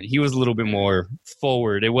different. He was a little bit more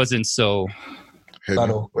forward. It wasn't so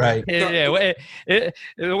subtle, right? Yeah, it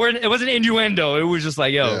wasn't innuendo. It was just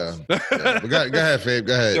like, yo. Yeah. Go ahead, Fabe.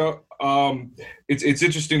 Go ahead. So, it's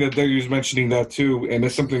interesting that Doug was mentioning that too, and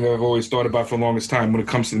that's something that I've always thought about for the longest time when it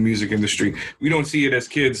comes to the music industry. We don't see it as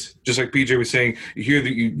kids, just like PJ was saying. You hear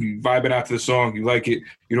that you vibing out to the song, you like it,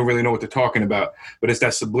 you don't really know what they're talking about, but it's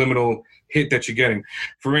that subliminal hit that you're getting.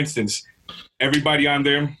 For instance, everybody on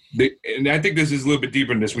there, and I think this is a little bit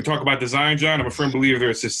deeper than this. We talk about design, John. I'm a firm believer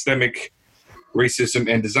there's systemic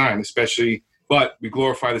racism and design, especially, but we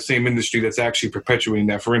glorify the same industry that's actually perpetuating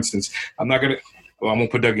that. For instance, I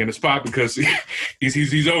won't put Doug in the spot because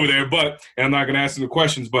he's over there, and I'm not going to ask him the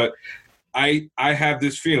questions, but I have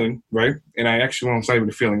this feeling, right? And I actually, it's not even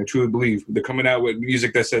a feeling, I truly believe they're coming out with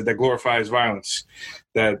music that glorifies violence,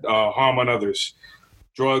 that harm on others,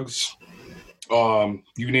 drugs,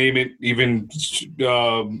 you name it, even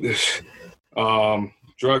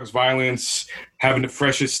drugs, violence, having the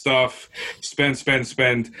freshest stuff,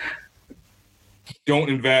 spend. Don't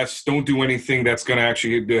invest. Don't do anything that's going to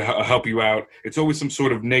actually connotation. Help you out. It's always some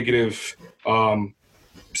sort of negative,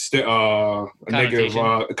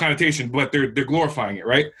 connotation, but they're glorifying it,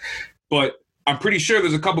 right? But I'm pretty sure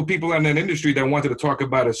there's a couple people in that industry that wanted to talk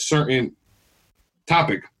about a certain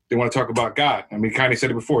topic. They want to talk about God. I mean, Kanye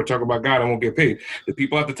said it before, talk about God, I won't get paid. The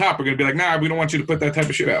people at the top are going to be like, nah, we don't want you to put that type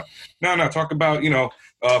of shit out. No, talk about,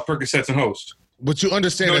 Percocets and hoes. But you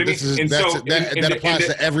understand that this is that applies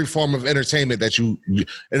to every form of entertainment that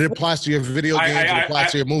it applies to your video games, it applies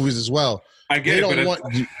to your movies as well. I get they don't want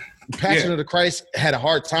Passion of the Christ had a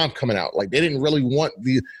hard time coming out. Like they didn't really want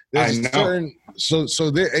it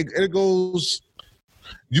goes.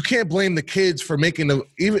 You can't blame the kids for making them.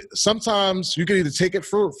 Even sometimes you can either take it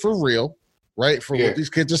for real, right, for what these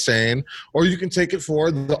kids are saying, or you can take it for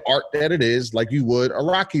the art that it is, like you would a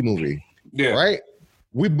Rocky movie, right?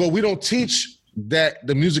 But we don't teach that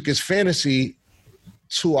the music is fantasy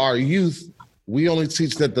to our youth. We only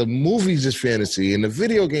teach that the movies is fantasy and the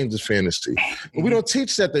video games is fantasy. But we don't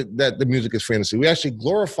teach that the music is fantasy. We actually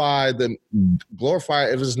glorify it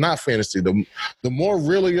if it's not fantasy. The more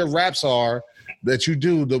real your raps are that you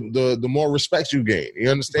do, the more respect you gain. You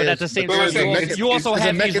understand? But at the same time, you also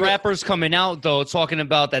have these rappers coming out, though, talking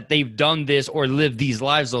about that they've done this or lived these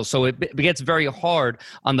lives, though. So it gets very hard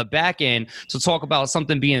on the back end to talk about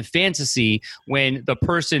something being fantasy when the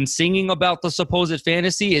person singing about the supposed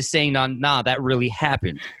fantasy is saying, nah, that really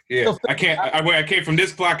happened. Yeah, I can't. I came from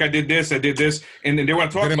this block. I did this, and then they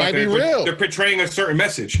want to talk about that. They're portraying a certain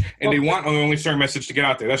message, and they want only a certain message to get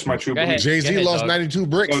out there. That's my true belief. Jay-Z lost 92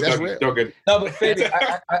 bricks. That's real. No, but Fady,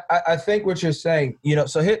 I think what you're saying,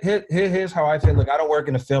 so here's how I feel. Look, I don't work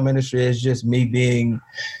in the film industry. It's just me being,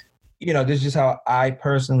 this is just how I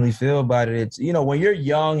personally feel about it. It's, when you're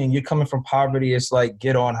young and you're coming from poverty, it's like,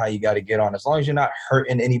 get on how you got to get on. As long as you're not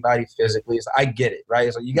hurting anybody physically, I get it,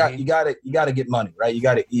 right? So you got to get money, right? You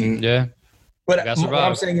got to eat. Yeah. But what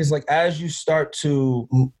I'm saying is, like, as you start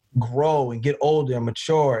to grow and get older and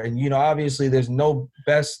mature, and obviously there's no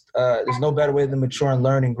better way than mature and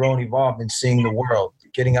learn and grow and evolve than seeing the world,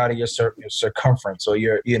 getting out of your circumference or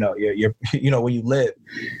your where you live.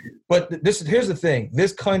 But here's the thing: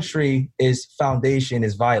 this country foundation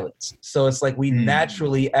is violence. So it's like we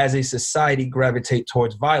naturally, as a society, gravitate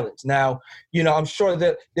towards violence. Now, I'm sure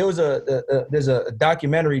that there's a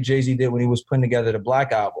documentary Jay-Z did when he was putting together the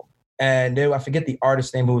Black Album. And I forget the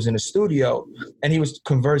artist's name who was in the studio, and he was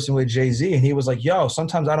conversing with Jay-Z, and he was like, yo,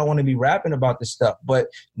 sometimes I don't want to be rapping about this stuff, but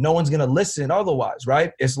no one's going to listen otherwise,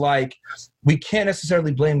 right? It's like, we can't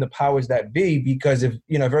necessarily blame the powers that be, because if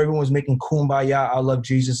everyone was making Kumbaya, I love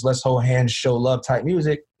Jesus, let's hold hands, show love type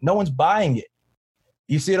music, no one's buying it.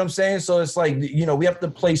 You see what I'm saying? So it's like, we have to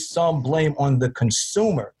place some blame on the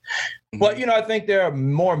consumer. But, I think there are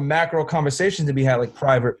more macro conversations to be had, like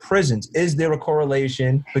private prisons. Is there a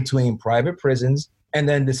correlation between private prisons and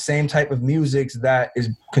then the same type of music that is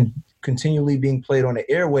continually being played on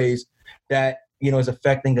the airways that, is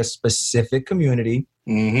affecting a specific community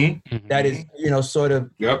that is, sort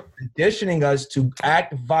of conditioning us to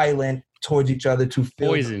act violent towards each other to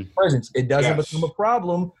feel presence? It doesn't become a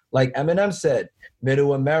problem, like Eminem said.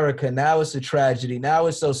 Middle America, now it's a tragedy. Now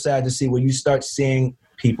it's so sad to see when you start seeing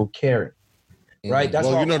people caring, right? That's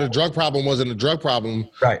the drug problem wasn't a drug problem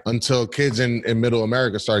until kids in Middle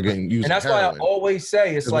America started getting used. And that's heroin. why I always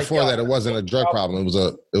say it's like before that it wasn't a drug problem.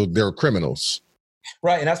 They were criminals.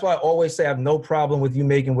 Right, and that's why I always say I have no problem with you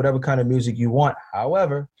making whatever kind of music you want.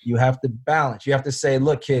 However, you have to balance. You have to say,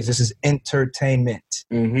 look, kids, this is entertainment.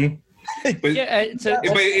 But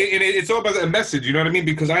it's all about that message, you know what I mean?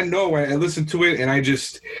 Because I know I listen to it and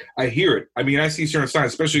I hear it. I mean, I see certain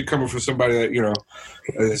signs, especially coming from somebody that,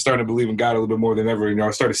 is starting to believe in God a little bit more than ever.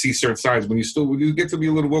 I start to see certain signs. When you get to be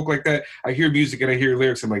a little woke like that, I hear music and I hear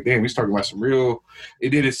lyrics. I'm like, damn, he's talking about some real, it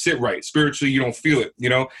didn't sit right. Spiritually, you don't feel it,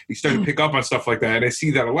 You start to pick up on stuff like that. And I see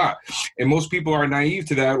that a lot. And most people are naive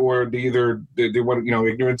to that, or they want,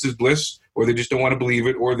 ignorance is bliss, or they just don't want to believe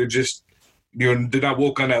it, or they're just, they're not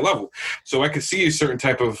woke on that level. So I could see a certain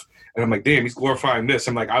type of, and I'm like, damn, he's glorifying this.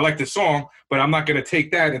 I'm like, I like this song, but I'm not going to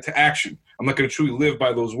take that into action. I'm not going to truly live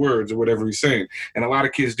by those words or whatever he's saying. And a lot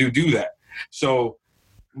of kids do that. So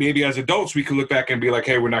maybe as adults, we can look back and be like,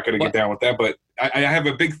 hey, we're not going to get down with that. But I have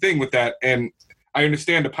a big thing with that. And I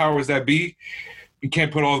understand the powers that be. You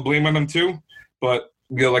can't put all the blame on them too. But,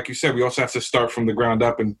 like you said, we also have to start from the ground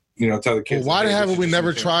up and, tell the kids. Well, why haven't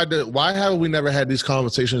we never had these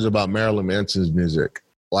conversations about Marilyn Manson's music?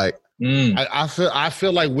 Like, I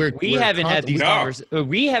feel like we haven't had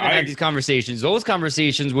these conversations. Those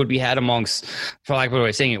conversations would be had amongst, for lack of a way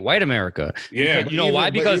of saying it, white America. Yeah.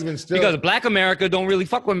 Why? Because Black America don't really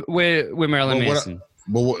fuck with Marilyn Manson.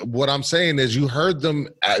 But what I'm saying is, you heard them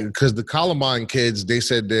because the Columbine kids, they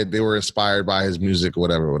said that they were inspired by his music,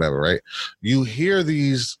 whatever, right? You hear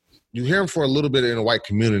him for a little bit in the white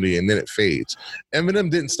community, and then it fades. Eminem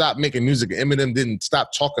didn't stop making music. Eminem didn't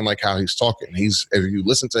stop talking like how he's talking. If you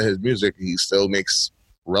listen to his music, he still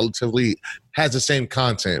has the same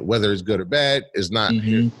content, whether it's good or bad. It's not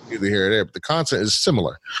either here or there, but the content is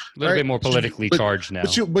similar. A little bit more politically charged now.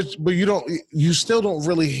 But you still don't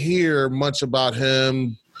really hear much about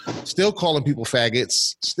him still calling people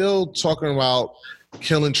faggots, still talking about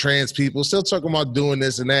killing trans people, still talking about doing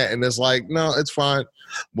this and that. And it's like, no, it's fine.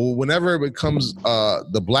 But whenever it becomes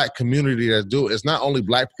the black community that do it, it's not only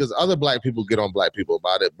black, because other black people get on black people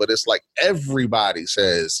about it, but it's like everybody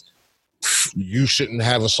says you shouldn't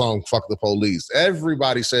have a song, fuck the police.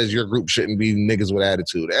 Everybody says your group shouldn't be niggas with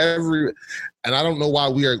attitude. And I don't know why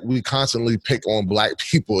we constantly pick on black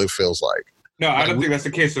people, it feels like. No, I don't think that's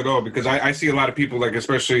the case at all, because I see a lot of people, like,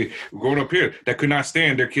 especially growing up here, that could not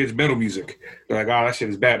stand their kids' metal music. They're like, oh, that shit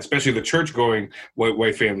is bad, especially the church-going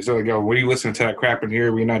white families. They're like, yo, what are you listening to that crap in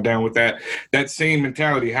here? We're not down with that. That same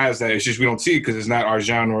mentality has that. It's just we don't see it because it's not our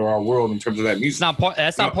genre or our world in terms of that music.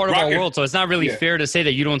 That's not part of our world, so it's not really fair to say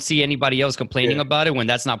that you don't see anybody else complaining about it when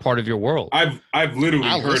that's not part of your world. I've literally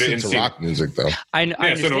heard it in rock music, though. I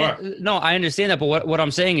understand. So do I. No, I understand that, but what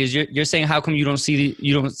I'm saying is you're saying how come you don't see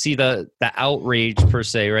the outrage per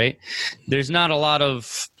se, right? There's not a lot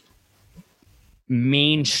of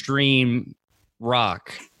mainstream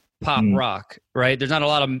pop rock, right? There's not a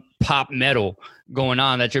lot of pop metal going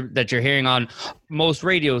on that you're hearing on most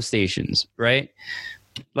radio stations, right?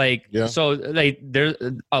 Like, so like there's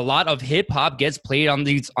a lot of hip hop gets played on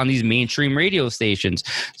these mainstream radio stations.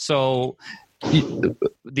 So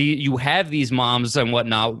you have these moms and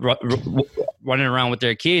whatnot running around with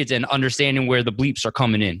their kids and understanding where the bleeps are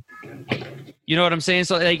coming in. You know what I'm saying?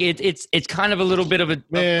 So like it's kind of a little bit of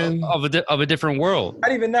a different world.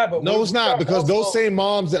 Not even that, but no, it's not, because those same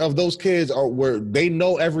moms of those kids are where they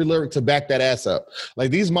know every lyric to back that ass up.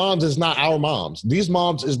 Like these moms is not our moms. These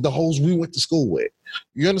moms is the hoes we went to school with.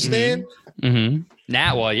 You understand? Mm-hmm.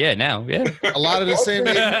 Now, a lot of the same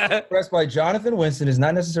expressed by Jonathan Winston is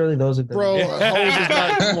not necessarily those of them. Bro, hoes is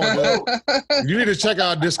not. Come on, bro. You need to check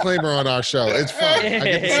out a disclaimer on our show. It's fun. I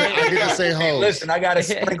get to say hoes. Listen, I gotta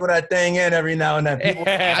sprinkle that thing in every now and then. People,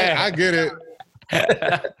 I get it.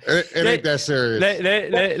 It ain't that serious.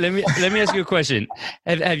 Let me ask you a question.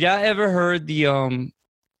 Have y'all ever heard the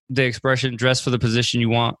expression "dress for the position you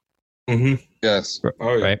want"? Mm-hmm. Yes.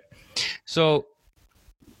 Oh, yeah. Right. So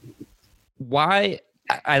why,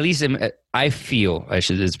 at least I feel,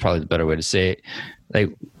 it's probably the better way to say it, like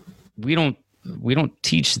we don't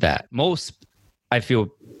teach that. Most, I feel,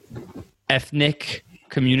 ethnic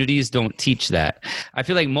communities don't teach that. I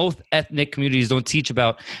feel like most ethnic communities don't teach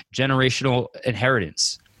about generational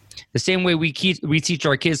inheritance. The same way we teach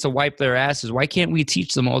our kids to wipe their asses. Why can't we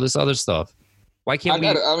teach them all this other stuff? Why can't we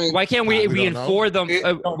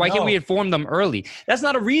inform them early? That's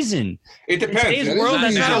not a reason. It depends. In today's world,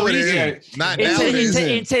 that's not a reason.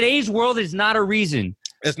 In today's world, it's not a reason.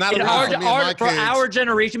 It's not a reason for our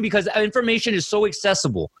generation, because information is so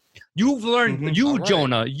accessible. You've learned,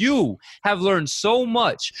 Jonah, you have learned so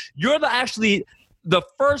much. You're actually the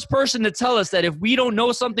first person to tell us that if we don't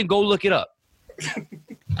know something, go look it up.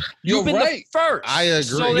 You've been the first. I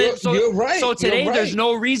agree. You're right. So today, there's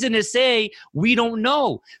no reason to say we don't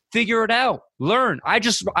know. Figure it out. Learn.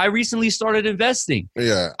 I recently started investing.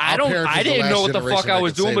 Yeah. I didn't know what the fuck I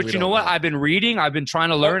was doing, but you know what? I've been reading. I've been trying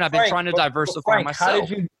to learn. I've been trying to diversify myself.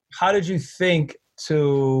 How did you think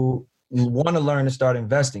to want to learn to start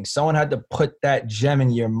investing? Someone had to put that gem in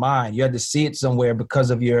your mind. You had to see it somewhere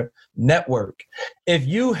because of your network. If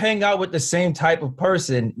you hang out with the same type of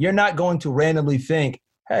person, you're not going to randomly think,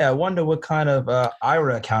 hey, I wonder what kind of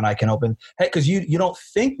IRA account I can open. Hey, because you don't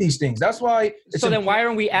think these things. That's why. Then why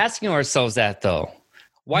aren't we asking ourselves that though?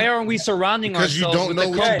 Why aren't we surrounding ourselves with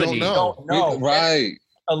the company? You don't know. Right.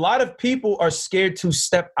 A lot of people are scared to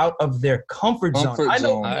step out of their comfort zone. I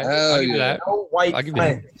know white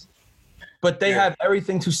friends, but they have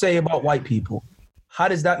everything to say about white people. How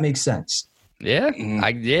does that make sense? Yeah.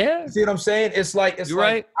 See what I'm saying? It's like you're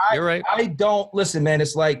right. I don't listen, man.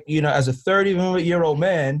 It's like, as a 30-year-old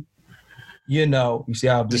man, you see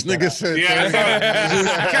how this nigga said. Yeah,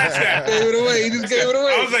 catch that. Gave it away. He just gave it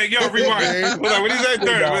away. I was like, yo, rewind. I was like, what he said?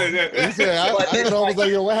 30. He said, I was like,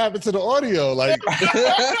 yo, what happened to the audio? Like,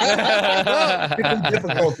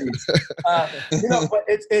 difficulties. But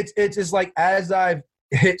it's just like, as I've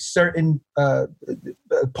hit certain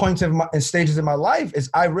points and stages in my life, is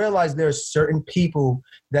I realize there are certain people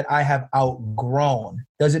that I have outgrown.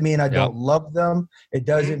 Doesn't mean I don't love them. It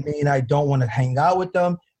doesn't mean I don't want to hang out with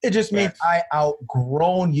them. It just means I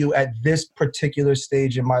outgrown you at this particular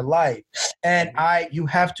stage in my life. And you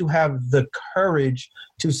have to have the courage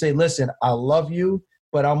to say, listen, I love you,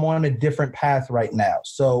 but I'm on a different path right now.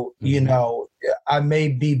 So, I may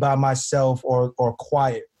be by myself or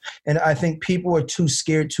quiet. And I think people are too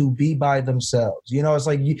scared to be by themselves. It's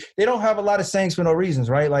like they don't have a lot of sayings for no reasons,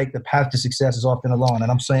 right? Like the path to success is often alone.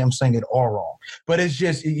 And I'm saying it all wrong. But it's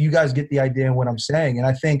just, you guys get the idea of what I'm saying. And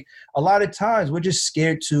I think a lot of times we're just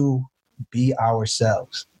scared to be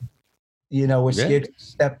ourselves. We're scared to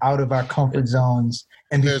step out of our comfort zones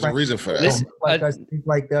and be there's a reason for that.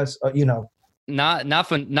 Like us, Not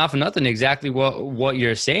for nothing. Exactly what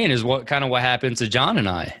you're saying is what happened to John and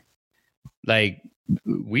I. Like,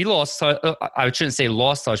 we lost. I shouldn't say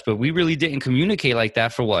lost touch, but we really didn't communicate like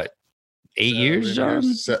that for what, 8 years, John?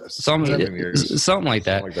 7 years, something like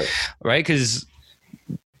that, right? Because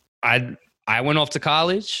I went off to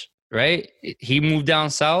college, right? He moved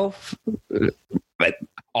down south, but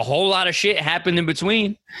a whole lot of shit happened in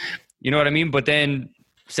between. You know what I mean? But then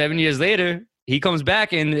 7 years later, he comes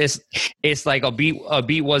back and it's like a beat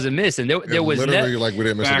wasn't missed, and there was literally like we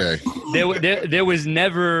didn't miss a day.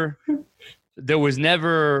 There was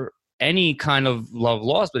never any kind of love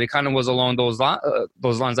lost, but it kind of was along those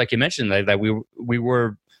lines, like you mentioned, like we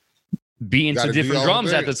were beating to different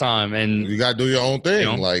drums at the time, and you gotta do your own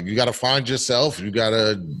thing. Like you gotta find yourself. You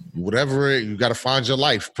gotta you gotta find your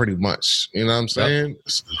life, pretty much. You know what I'm saying?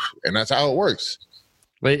 Yep. And that's how it works.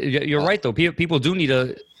 But you're right, though. People do need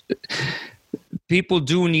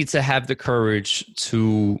to have the courage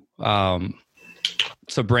to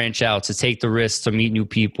to branch out, to take the risk, to meet new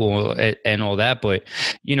people and all that. But,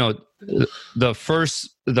 you know, the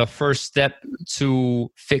first step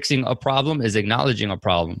to fixing a problem is acknowledging a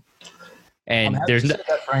problem. And there's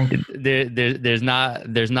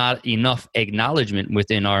not enough acknowledgement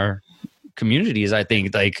within our communities, I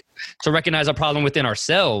think, like to recognize a problem within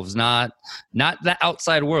ourselves, not the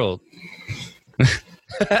outside world.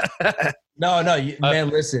 No, man,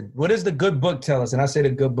 listen. What does the good book tell us? And I say the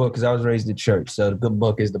good book because I was raised in church. So the good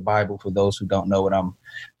book is the Bible for those who don't know what I'm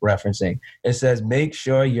referencing. It says, make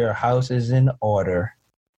sure your house is in order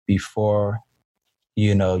before,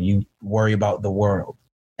 you know, you worry about the world.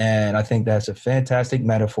 And I think that's a fantastic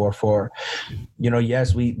metaphor for, you know,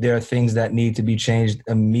 yes, there are things that need to be changed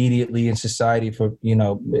immediately in society for,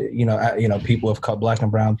 people of color, Black and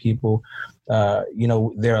brown people. You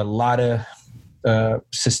know, there are a lot of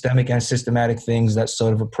systemic and systematic things that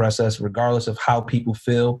sort of oppress us, regardless of how people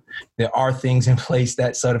feel. There are things in place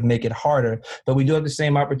that sort of make it harder, but we do have the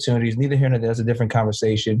same opportunities. Neither here nor there. That's a different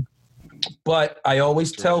conversation. But I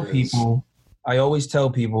always tell people,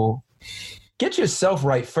 get yourself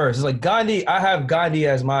right first. It's like Gandhi. I have Gandhi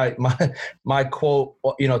as my quote,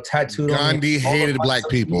 you know, tattooed on me. Gandhi hated black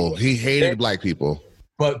people. He hated black people.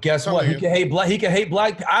 But guess what? He can hate black. He can hate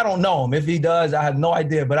black. I don't know him. If he does, I have no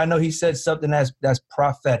idea. But I know he said something that's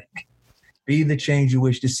prophetic. Be the change you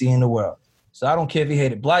wish to see in the world. So I don't care if he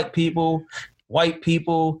hated black people, white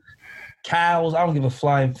people, cows. I don't give a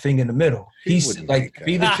flying finger in the middle. He's like,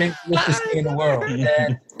 be the change you wish to see in the world.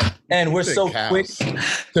 And we're so quick to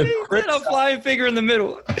a flying finger in the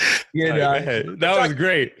middle. You know, that was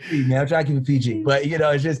great. Man, I'm trying to keep it PG, but you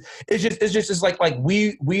know, it's like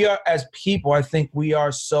we are as people. I think we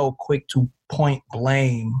are so quick to point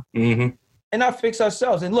blame and not fix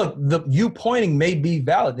ourselves. And look, you pointing may be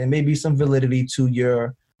valid. There may be some validity to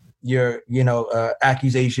your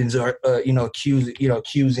accusations or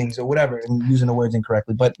accusings or whatever. I'm using the words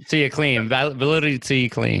incorrectly, but to your claim, validity to your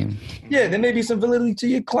claim. Yeah, there may be some validity to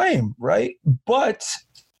your claim, right? But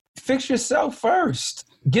fix yourself first.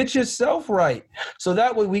 Get yourself right. So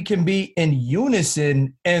that way we can be in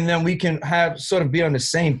unison, and then we can be on the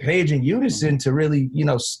same page in unison to really, you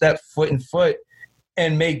know, step foot in foot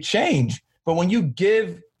and make change. But when you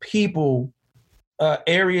give people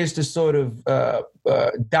areas to sort of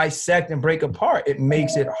dissect and break apart, it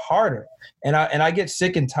makes it harder. And I get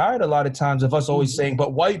sick and tired a lot of times of us always saying,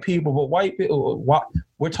 but white people,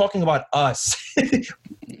 we're talking about us.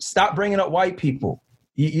 Stop bringing up white people.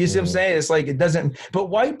 You see what I'm saying? It's like, it doesn't, but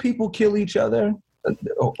white people kill each other.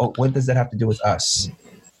 What does that have to do with us?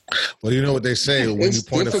 Well, you know what they say, when you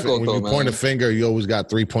point a finger, you always got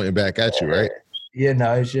three pointing back at you, right? Yeah,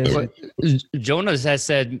 no, it's just. Jonas has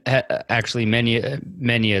said actually many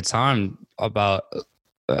a time about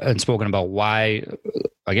and spoken about why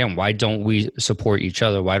don't we support each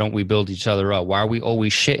other? Why don't we build each other up? Why are we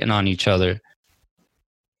always shitting on each other?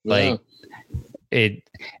 Yeah. Like it,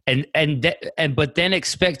 but then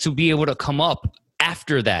expect to be able to come up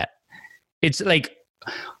after that. It's like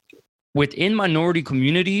within minority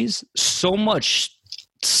communities, so much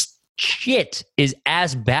shit is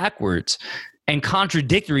ass backwards and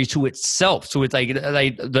contradictory to itself. So it's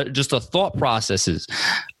just the thought processes.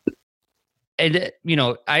 And, you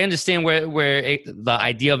know, I understand where the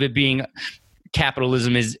idea of it being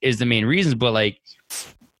capitalism is the main reason, but like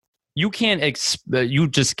you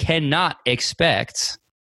just cannot expect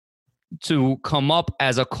to come up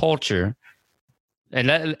as a culture,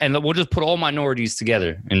 and we'll just put all minorities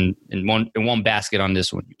together in one basket on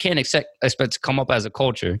this one. You can't expect to come up as a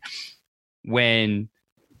culture when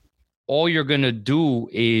all you're going to do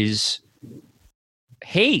is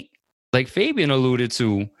hate, like Fabian alluded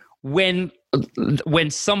to, when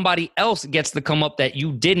somebody else gets to come up that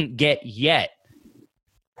you didn't get yet,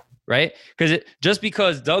 right? Just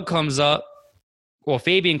because Doug comes up or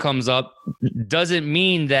Fabian comes up doesn't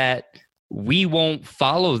mean that we won't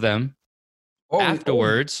follow them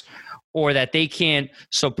afterwards, or that they can't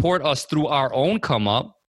support us through our own come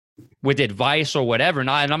up with advice or whatever. And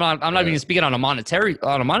I'm not even speaking on a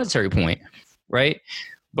monetary point, right?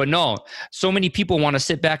 But no, so many people want to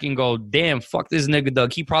sit back and go, damn, fuck this nigga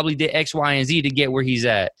Doug. He probably did X, Y, and Z to get where he's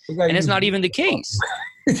at. And it's not even the case.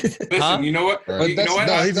 Listen, you know what? No, he's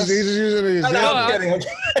just using it as example.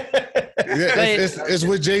 It's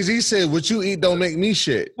what Jay-Z said. What you eat don't make me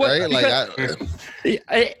shit, right?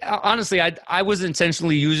 I honestly, I was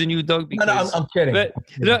intentionally using you, Doug. Because, no, I'm kidding.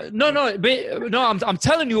 I'm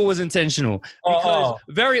telling you it was intentional. Because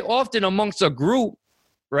very often amongst a group,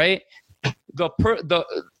 right,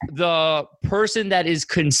 the person that is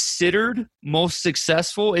considered most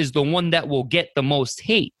successful is the one that will get the most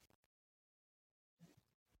hate.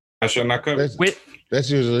 I should not cover. That's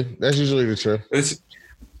usually the truth. It's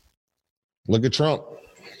Look at Trump.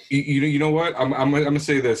 you know what? I'm gonna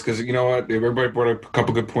say this because you know what? Everybody brought up a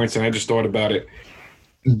couple good points, and I just thought about it.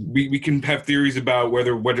 We can have theories about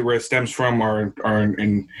where it stems from, or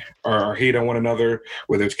our hate on one another,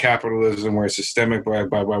 whether it's capitalism, where it's systemic by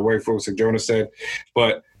white folks, like Jonah said,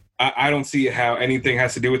 but I don't see how anything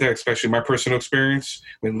has to do with that, especially my personal experience,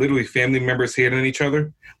 when literally family members hate on each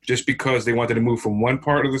other just because they wanted to move from one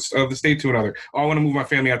part of the state to another. Oh, I want to move my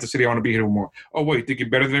family out the city. I want to be here more. Oh, wait, you think you're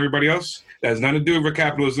better than everybody else? That has nothing to do with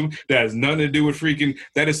capitalism. That has nothing to do with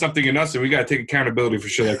that is something in us, and we got to take accountability for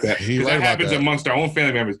shit like that. Because that happens amongst our own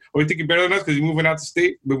family members. Oh, you think you're better than us because you're moving out the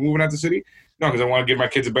state, but moving out the city? No, because I want to give my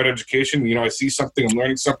kids a better education. You know, I see something, I'm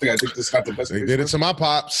learning something. I think this is not the best. They did it to my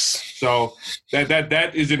pops. So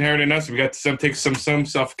that is inherent in us. We got to take some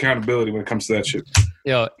self accountability when it comes to that shit.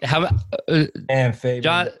 Yo, how And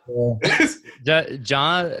Fabian.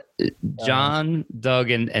 John,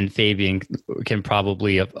 Doug, and Fabian can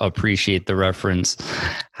probably appreciate the reference.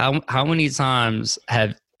 How many times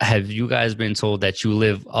have you guys been told that you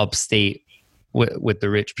live upstate with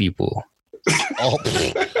the rich people? Oh,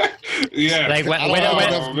 yeah, like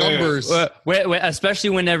numbers. Especially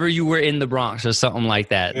whenever you were in the Bronx or something like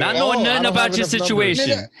that. Not knowing nothing about your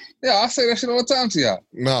situation. Yeah, I say that shit all the time to y'all.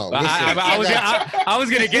 No, listen, I was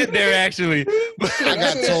gonna get there actually. I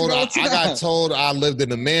got told I lived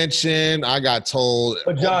in a mansion. I got told.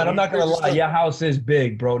 But John, I'm not gonna lie, your house is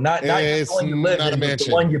big, bro. Not the one you live in, but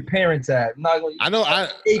the one your parents had. I know.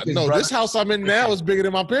 This house I'm in now is bigger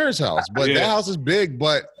than my parents' house, but that house is big.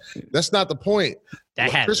 But that's not the point.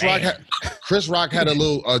 Chris Rock had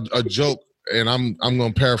a joke, and I'm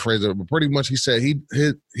gonna paraphrase it, but pretty much he said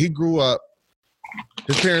he grew up.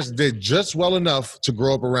 His parents did just well enough to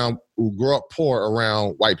grow up poor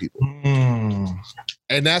around white people.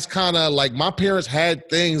 And that's kind of like my parents had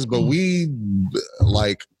things, but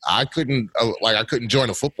I couldn't join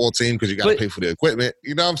a football team because you got to pay for the equipment.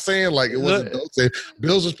 You know what I'm saying? Like it wasn't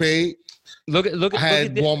bills was paid. I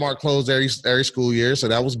had Walmart clothes every school year, so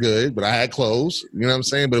that was good. But I had clothes. You know what I'm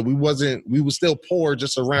saying? But we were still poor,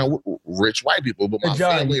 just around rich white people. But my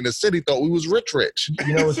family in the city thought we was rich.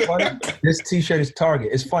 You know what's funny? This T-shirt is Target.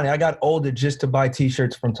 It's funny. I got older just to buy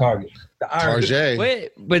T-shirts from Target. The irony. Target.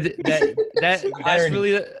 Wait, but that's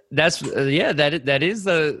really that is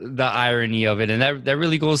the irony of it, and that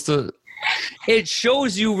really goes to. It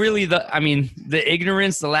shows you really the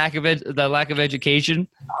ignorance, the lack of education,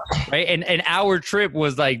 right? And our trip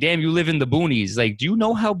was like, damn, you live in the boonies. Like, do you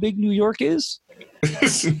know how big New York is?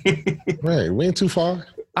 Right, we ain't too far.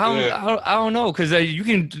 I don't know, because you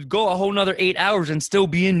can go a whole nother 8 hours and still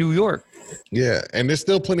be in New York. Yeah, and there's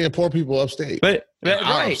still plenty of poor people upstate. But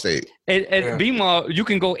right. Upstate. And meanwhile, you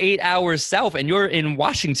can go 8 hours south and you're in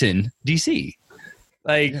Washington, D.C.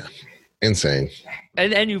 Like, insane.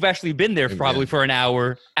 And you've actually been there probably for an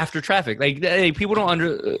hour after traffic. Like, people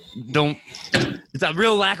don't. It's a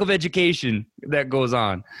real lack of education that goes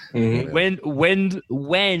on. Mm-hmm.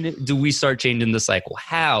 When do we start changing the cycle?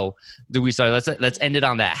 How do we start? Let's end it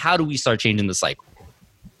on that. How do we start changing the cycle?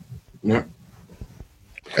 Yeah.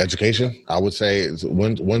 Education, I would say, is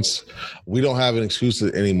once we don't have an excuse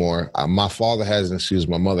anymore. My father has an excuse.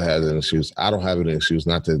 My mother has an excuse. I don't have an excuse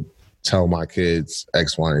not to tell my kids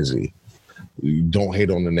X, Y, and Z. Don't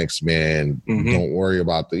hate on the next man. Mm-hmm. Don't worry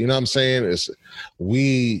about you know what I'm saying?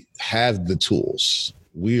 We have the tools.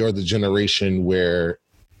 We are the generation where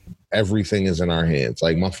everything is in our hands.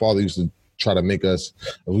 Like my father used to try to make us,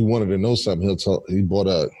 if we wanted to know something, he bought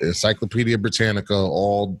a Encyclopedia Britannica,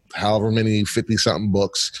 all however many 50-something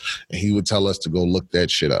books, and he would tell us to go look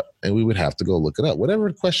that shit up. And we would have to go look it up, whatever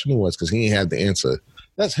the question was, because he ain't had the answer.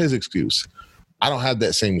 That's his excuse. I don't have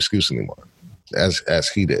that same excuse anymore as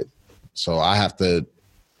he did. So I have to.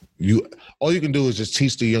 All you can do is just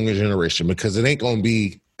teach the younger generation, because it ain't gonna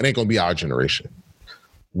be our generation.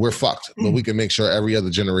 We're fucked, but we can make sure every other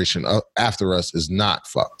generation after us is not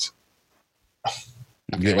fucked.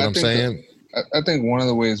 You get what I'm saying? I think one of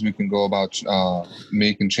the ways we can go about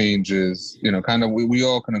making changes, kind of, we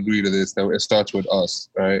all can agree to this, that it starts with us,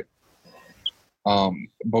 right?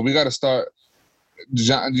 But we got to start.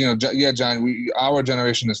 John, our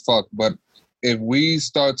generation is fucked, but if we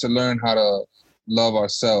start to learn how to love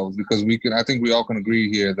ourselves, because I think we all can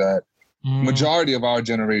agree here that majority of our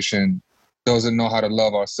generation doesn't know how to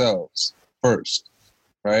love ourselves first,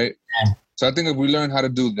 right? So I think if we learn how to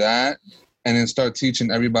do that and then start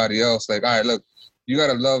teaching everybody else, like, all right, look, you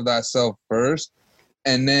got to love thyself first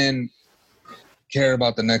and then care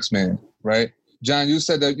about the next man, right? John, you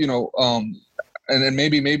said that, and then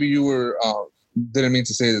maybe you were, didn't mean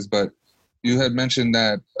to say this, but you had mentioned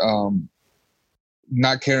that,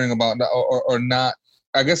 not caring about or not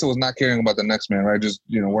I guess it was not caring about the next man, right? Just,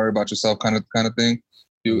 worry about yourself kind of thing.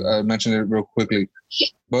 You mentioned it real quickly.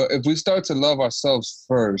 But if we start to love ourselves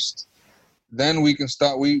first, then we can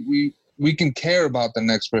start, we can care about the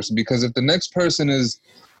next person, because if the next person is,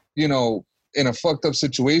 in a fucked up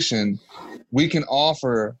situation, we can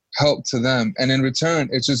offer help to them. And in return,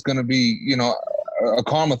 it's just going to be, a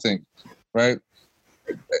karma thing, right?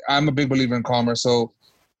 I'm a big believer in karma. So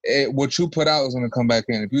what you put out is going to come back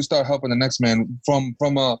in. If you start helping the next man from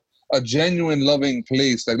a genuine loving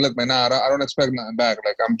place, like, look, man, I don't expect nothing back.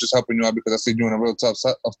 Like, I'm just helping you out because I see you in a real tough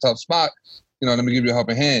spot. Let me give you a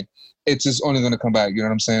helping hand. It's just only going to come back. You know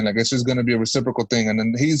what I'm saying? Like, it's just going to be a reciprocal thing. And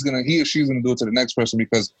then he or she's going to do it to the next person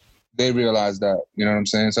because they realize that. You know what I'm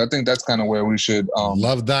saying? So I think that's kind of where we should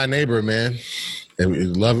love thy neighbor, man.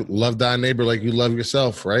 And love thy neighbor like you love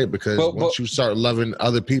yourself, right? Because once you start loving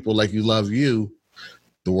other people like you love you,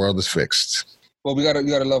 the world is fixed. Well, you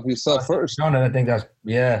gotta love yourself first. John, I think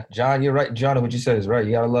John, you're right. John, what you said is right.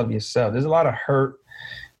 You gotta love yourself. There's a lot of hurt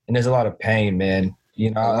and there's a lot of pain, man.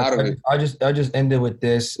 I just ended with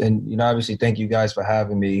this, and obviously, thank you guys for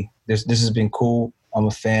having me. This has been cool. I'm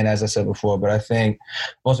a fan, as I said before, but I think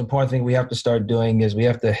the most important thing we have to start doing is we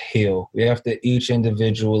have to heal. We have to each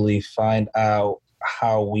individually find out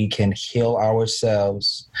how we can heal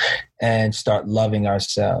ourselves and start loving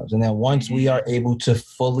ourselves. And then once we are able to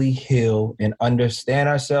fully heal and understand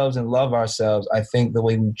ourselves and love ourselves, I think the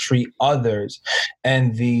way we treat others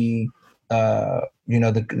and we'll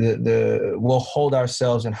hold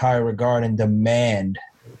ourselves in higher regard and demand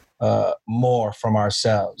more from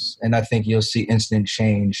ourselves. And I think you'll see instant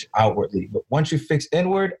change outwardly. But once you fix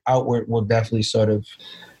inward, outward will definitely sort of,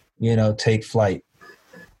 take flight.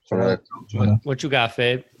 Correct. What you got,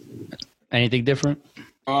 Fabe? Anything different?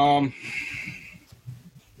 You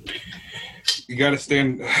got to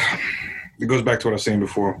stand. It goes back to what I was saying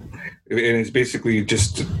before. And it's basically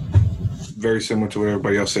just very similar to what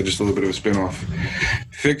everybody else said, just a little bit of a spinoff.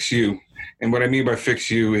 Fix you. And what I mean by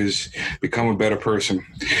fix you is become a better person.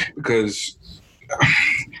 Because I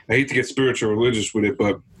hate to get spiritual or religious with it,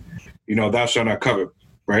 but, thou shalt not covet,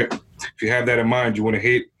 right? If you have that in mind, you want to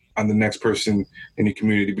hate on the next person in your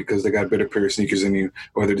community because they got a better pair of sneakers than you,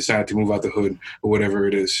 or they decided to move out the hood, or whatever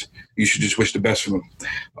it is. You should just wish the best for them.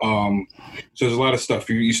 So there's a lot of stuff.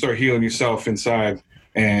 You start healing yourself inside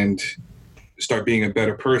and start being a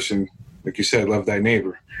better person. Like you said, love thy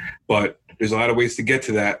neighbor. But there's a lot of ways to get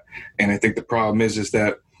to that. And I think the problem is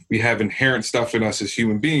that we have inherent stuff in us as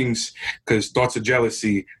human beings, because thoughts of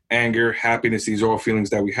jealousy, anger, happiness, these are all feelings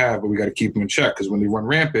that we have, but we got to keep them in check, because when they run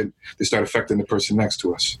rampant, they start affecting the person next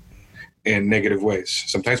to us in negative ways,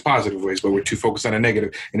 sometimes positive ways, but we're too focused on the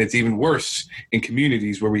negative. And it's even worse in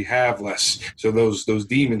communities where we have less. So those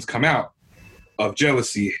demons come out of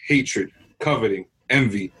jealousy, hatred, coveting,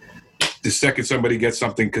 envy, the second somebody gets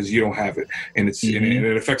something because you don't have it. And and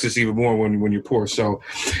it affects us even more when you're poor. So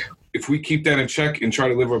if we keep that in check and try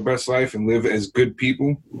to live our best life and live as good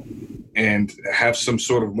people and have some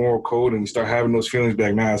sort of moral code, and we start having those feelings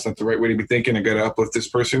back, nah, it's not the right way to be thinking, I got to uplift this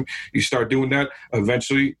person. You start doing that,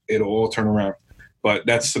 eventually it'll all turn around. But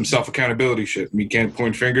that's some self-accountability shit. We can't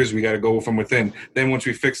point fingers. We got to go from within. Then once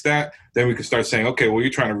we fix that, then we can start saying, okay, well,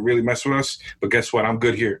 you're trying to really mess with us, but guess what? I'm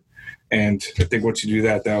good here. And I think once you do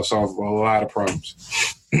that, that'll solve a lot of problems.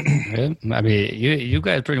 Yeah, I mean, you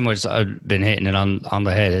guys pretty much have been hitting it on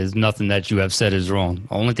the head. There's nothing that you have said is wrong.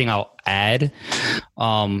 The only thing I'll add,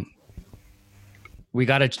 I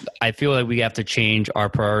feel like we have to change our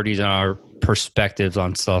priorities and our perspectives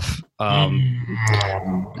on stuff.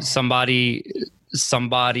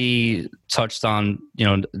 Somebody touched on,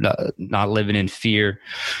 not living in fear.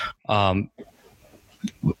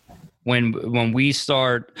 When we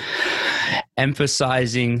start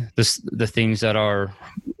emphasizing the things that are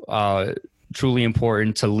truly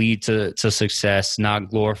important to lead to success, not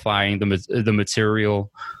glorifying the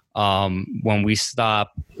material, when we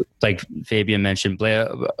stop, like Fabian mentioned,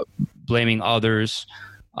 blaming others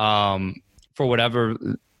for whatever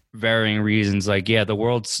varying reasons, like, yeah, the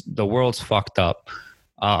world's fucked up.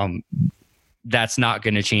 That's not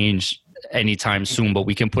going to change anytime soon, but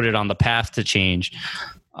we can put it on the path to change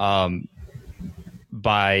by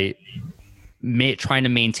trying to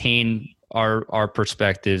maintain our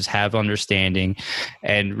perspectives, have understanding,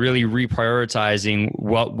 and really reprioritizing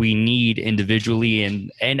what we need individually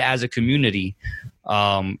and as a community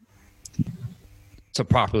to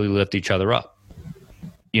properly lift each other up.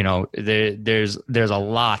 There's a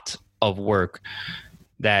lot of work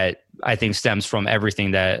that I think stems from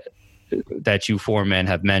everything that you four men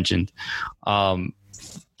have mentioned.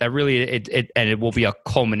 That really it will be a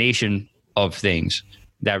culmination of things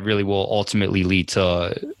that really will ultimately lead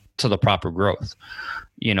to to the proper growth,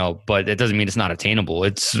 you know, but it doesn't mean it's not attainable.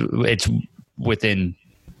 It's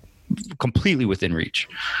completely within reach.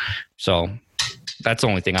 So that's the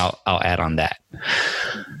only thing I'll add on that.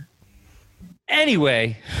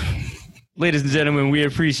 Anyway, ladies and gentlemen, we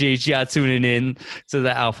appreciate y'all tuning in to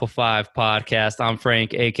the Alpha 5 podcast. I'm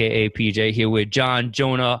Frank, aka PJ, here with John,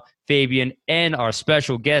 Jonah, Fabian, and our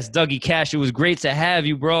special guest, Dougie Cash. It was great to have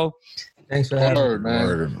you, bro. Thanks for having me, man.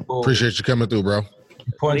 Word. Appreciate you coming through, bro.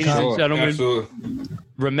 Ladies and gentlemen, Absolutely.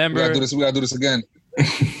 remember, We gotta do this again.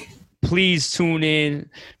 please tune in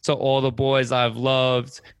to all the boys I've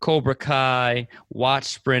loved, Cobra Kai, Watch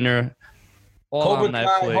Sprinter, all on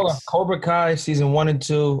Netflix. Hold on. Cobra Kai season 1 and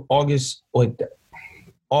 2, August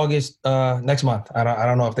next month. I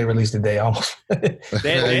don't know if they released the day almost.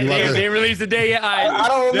 They released the day yet? I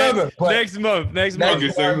don't remember. but Next month.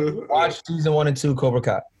 watch season 1 and 2. Cobra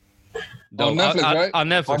Kai On Netflix, right? On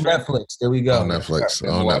Netflix. on right? Netflix. There we go. On Netflix.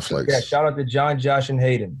 Yeah, On watch it. Netflix. Yeah, shout out to John, Josh, and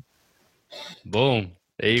Hayden. Boom.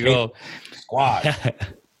 There you go. Squad.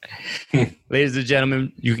 Ladies and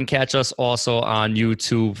gentlemen, you can catch us also on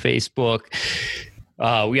YouTube, Facebook.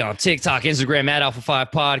 We on TikTok, Instagram, at Alpha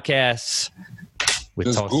 5 Podcasts. We'll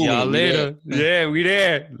Just talk to y'all Google it, later. Yeah, we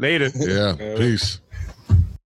there. Later. Yeah. Peace.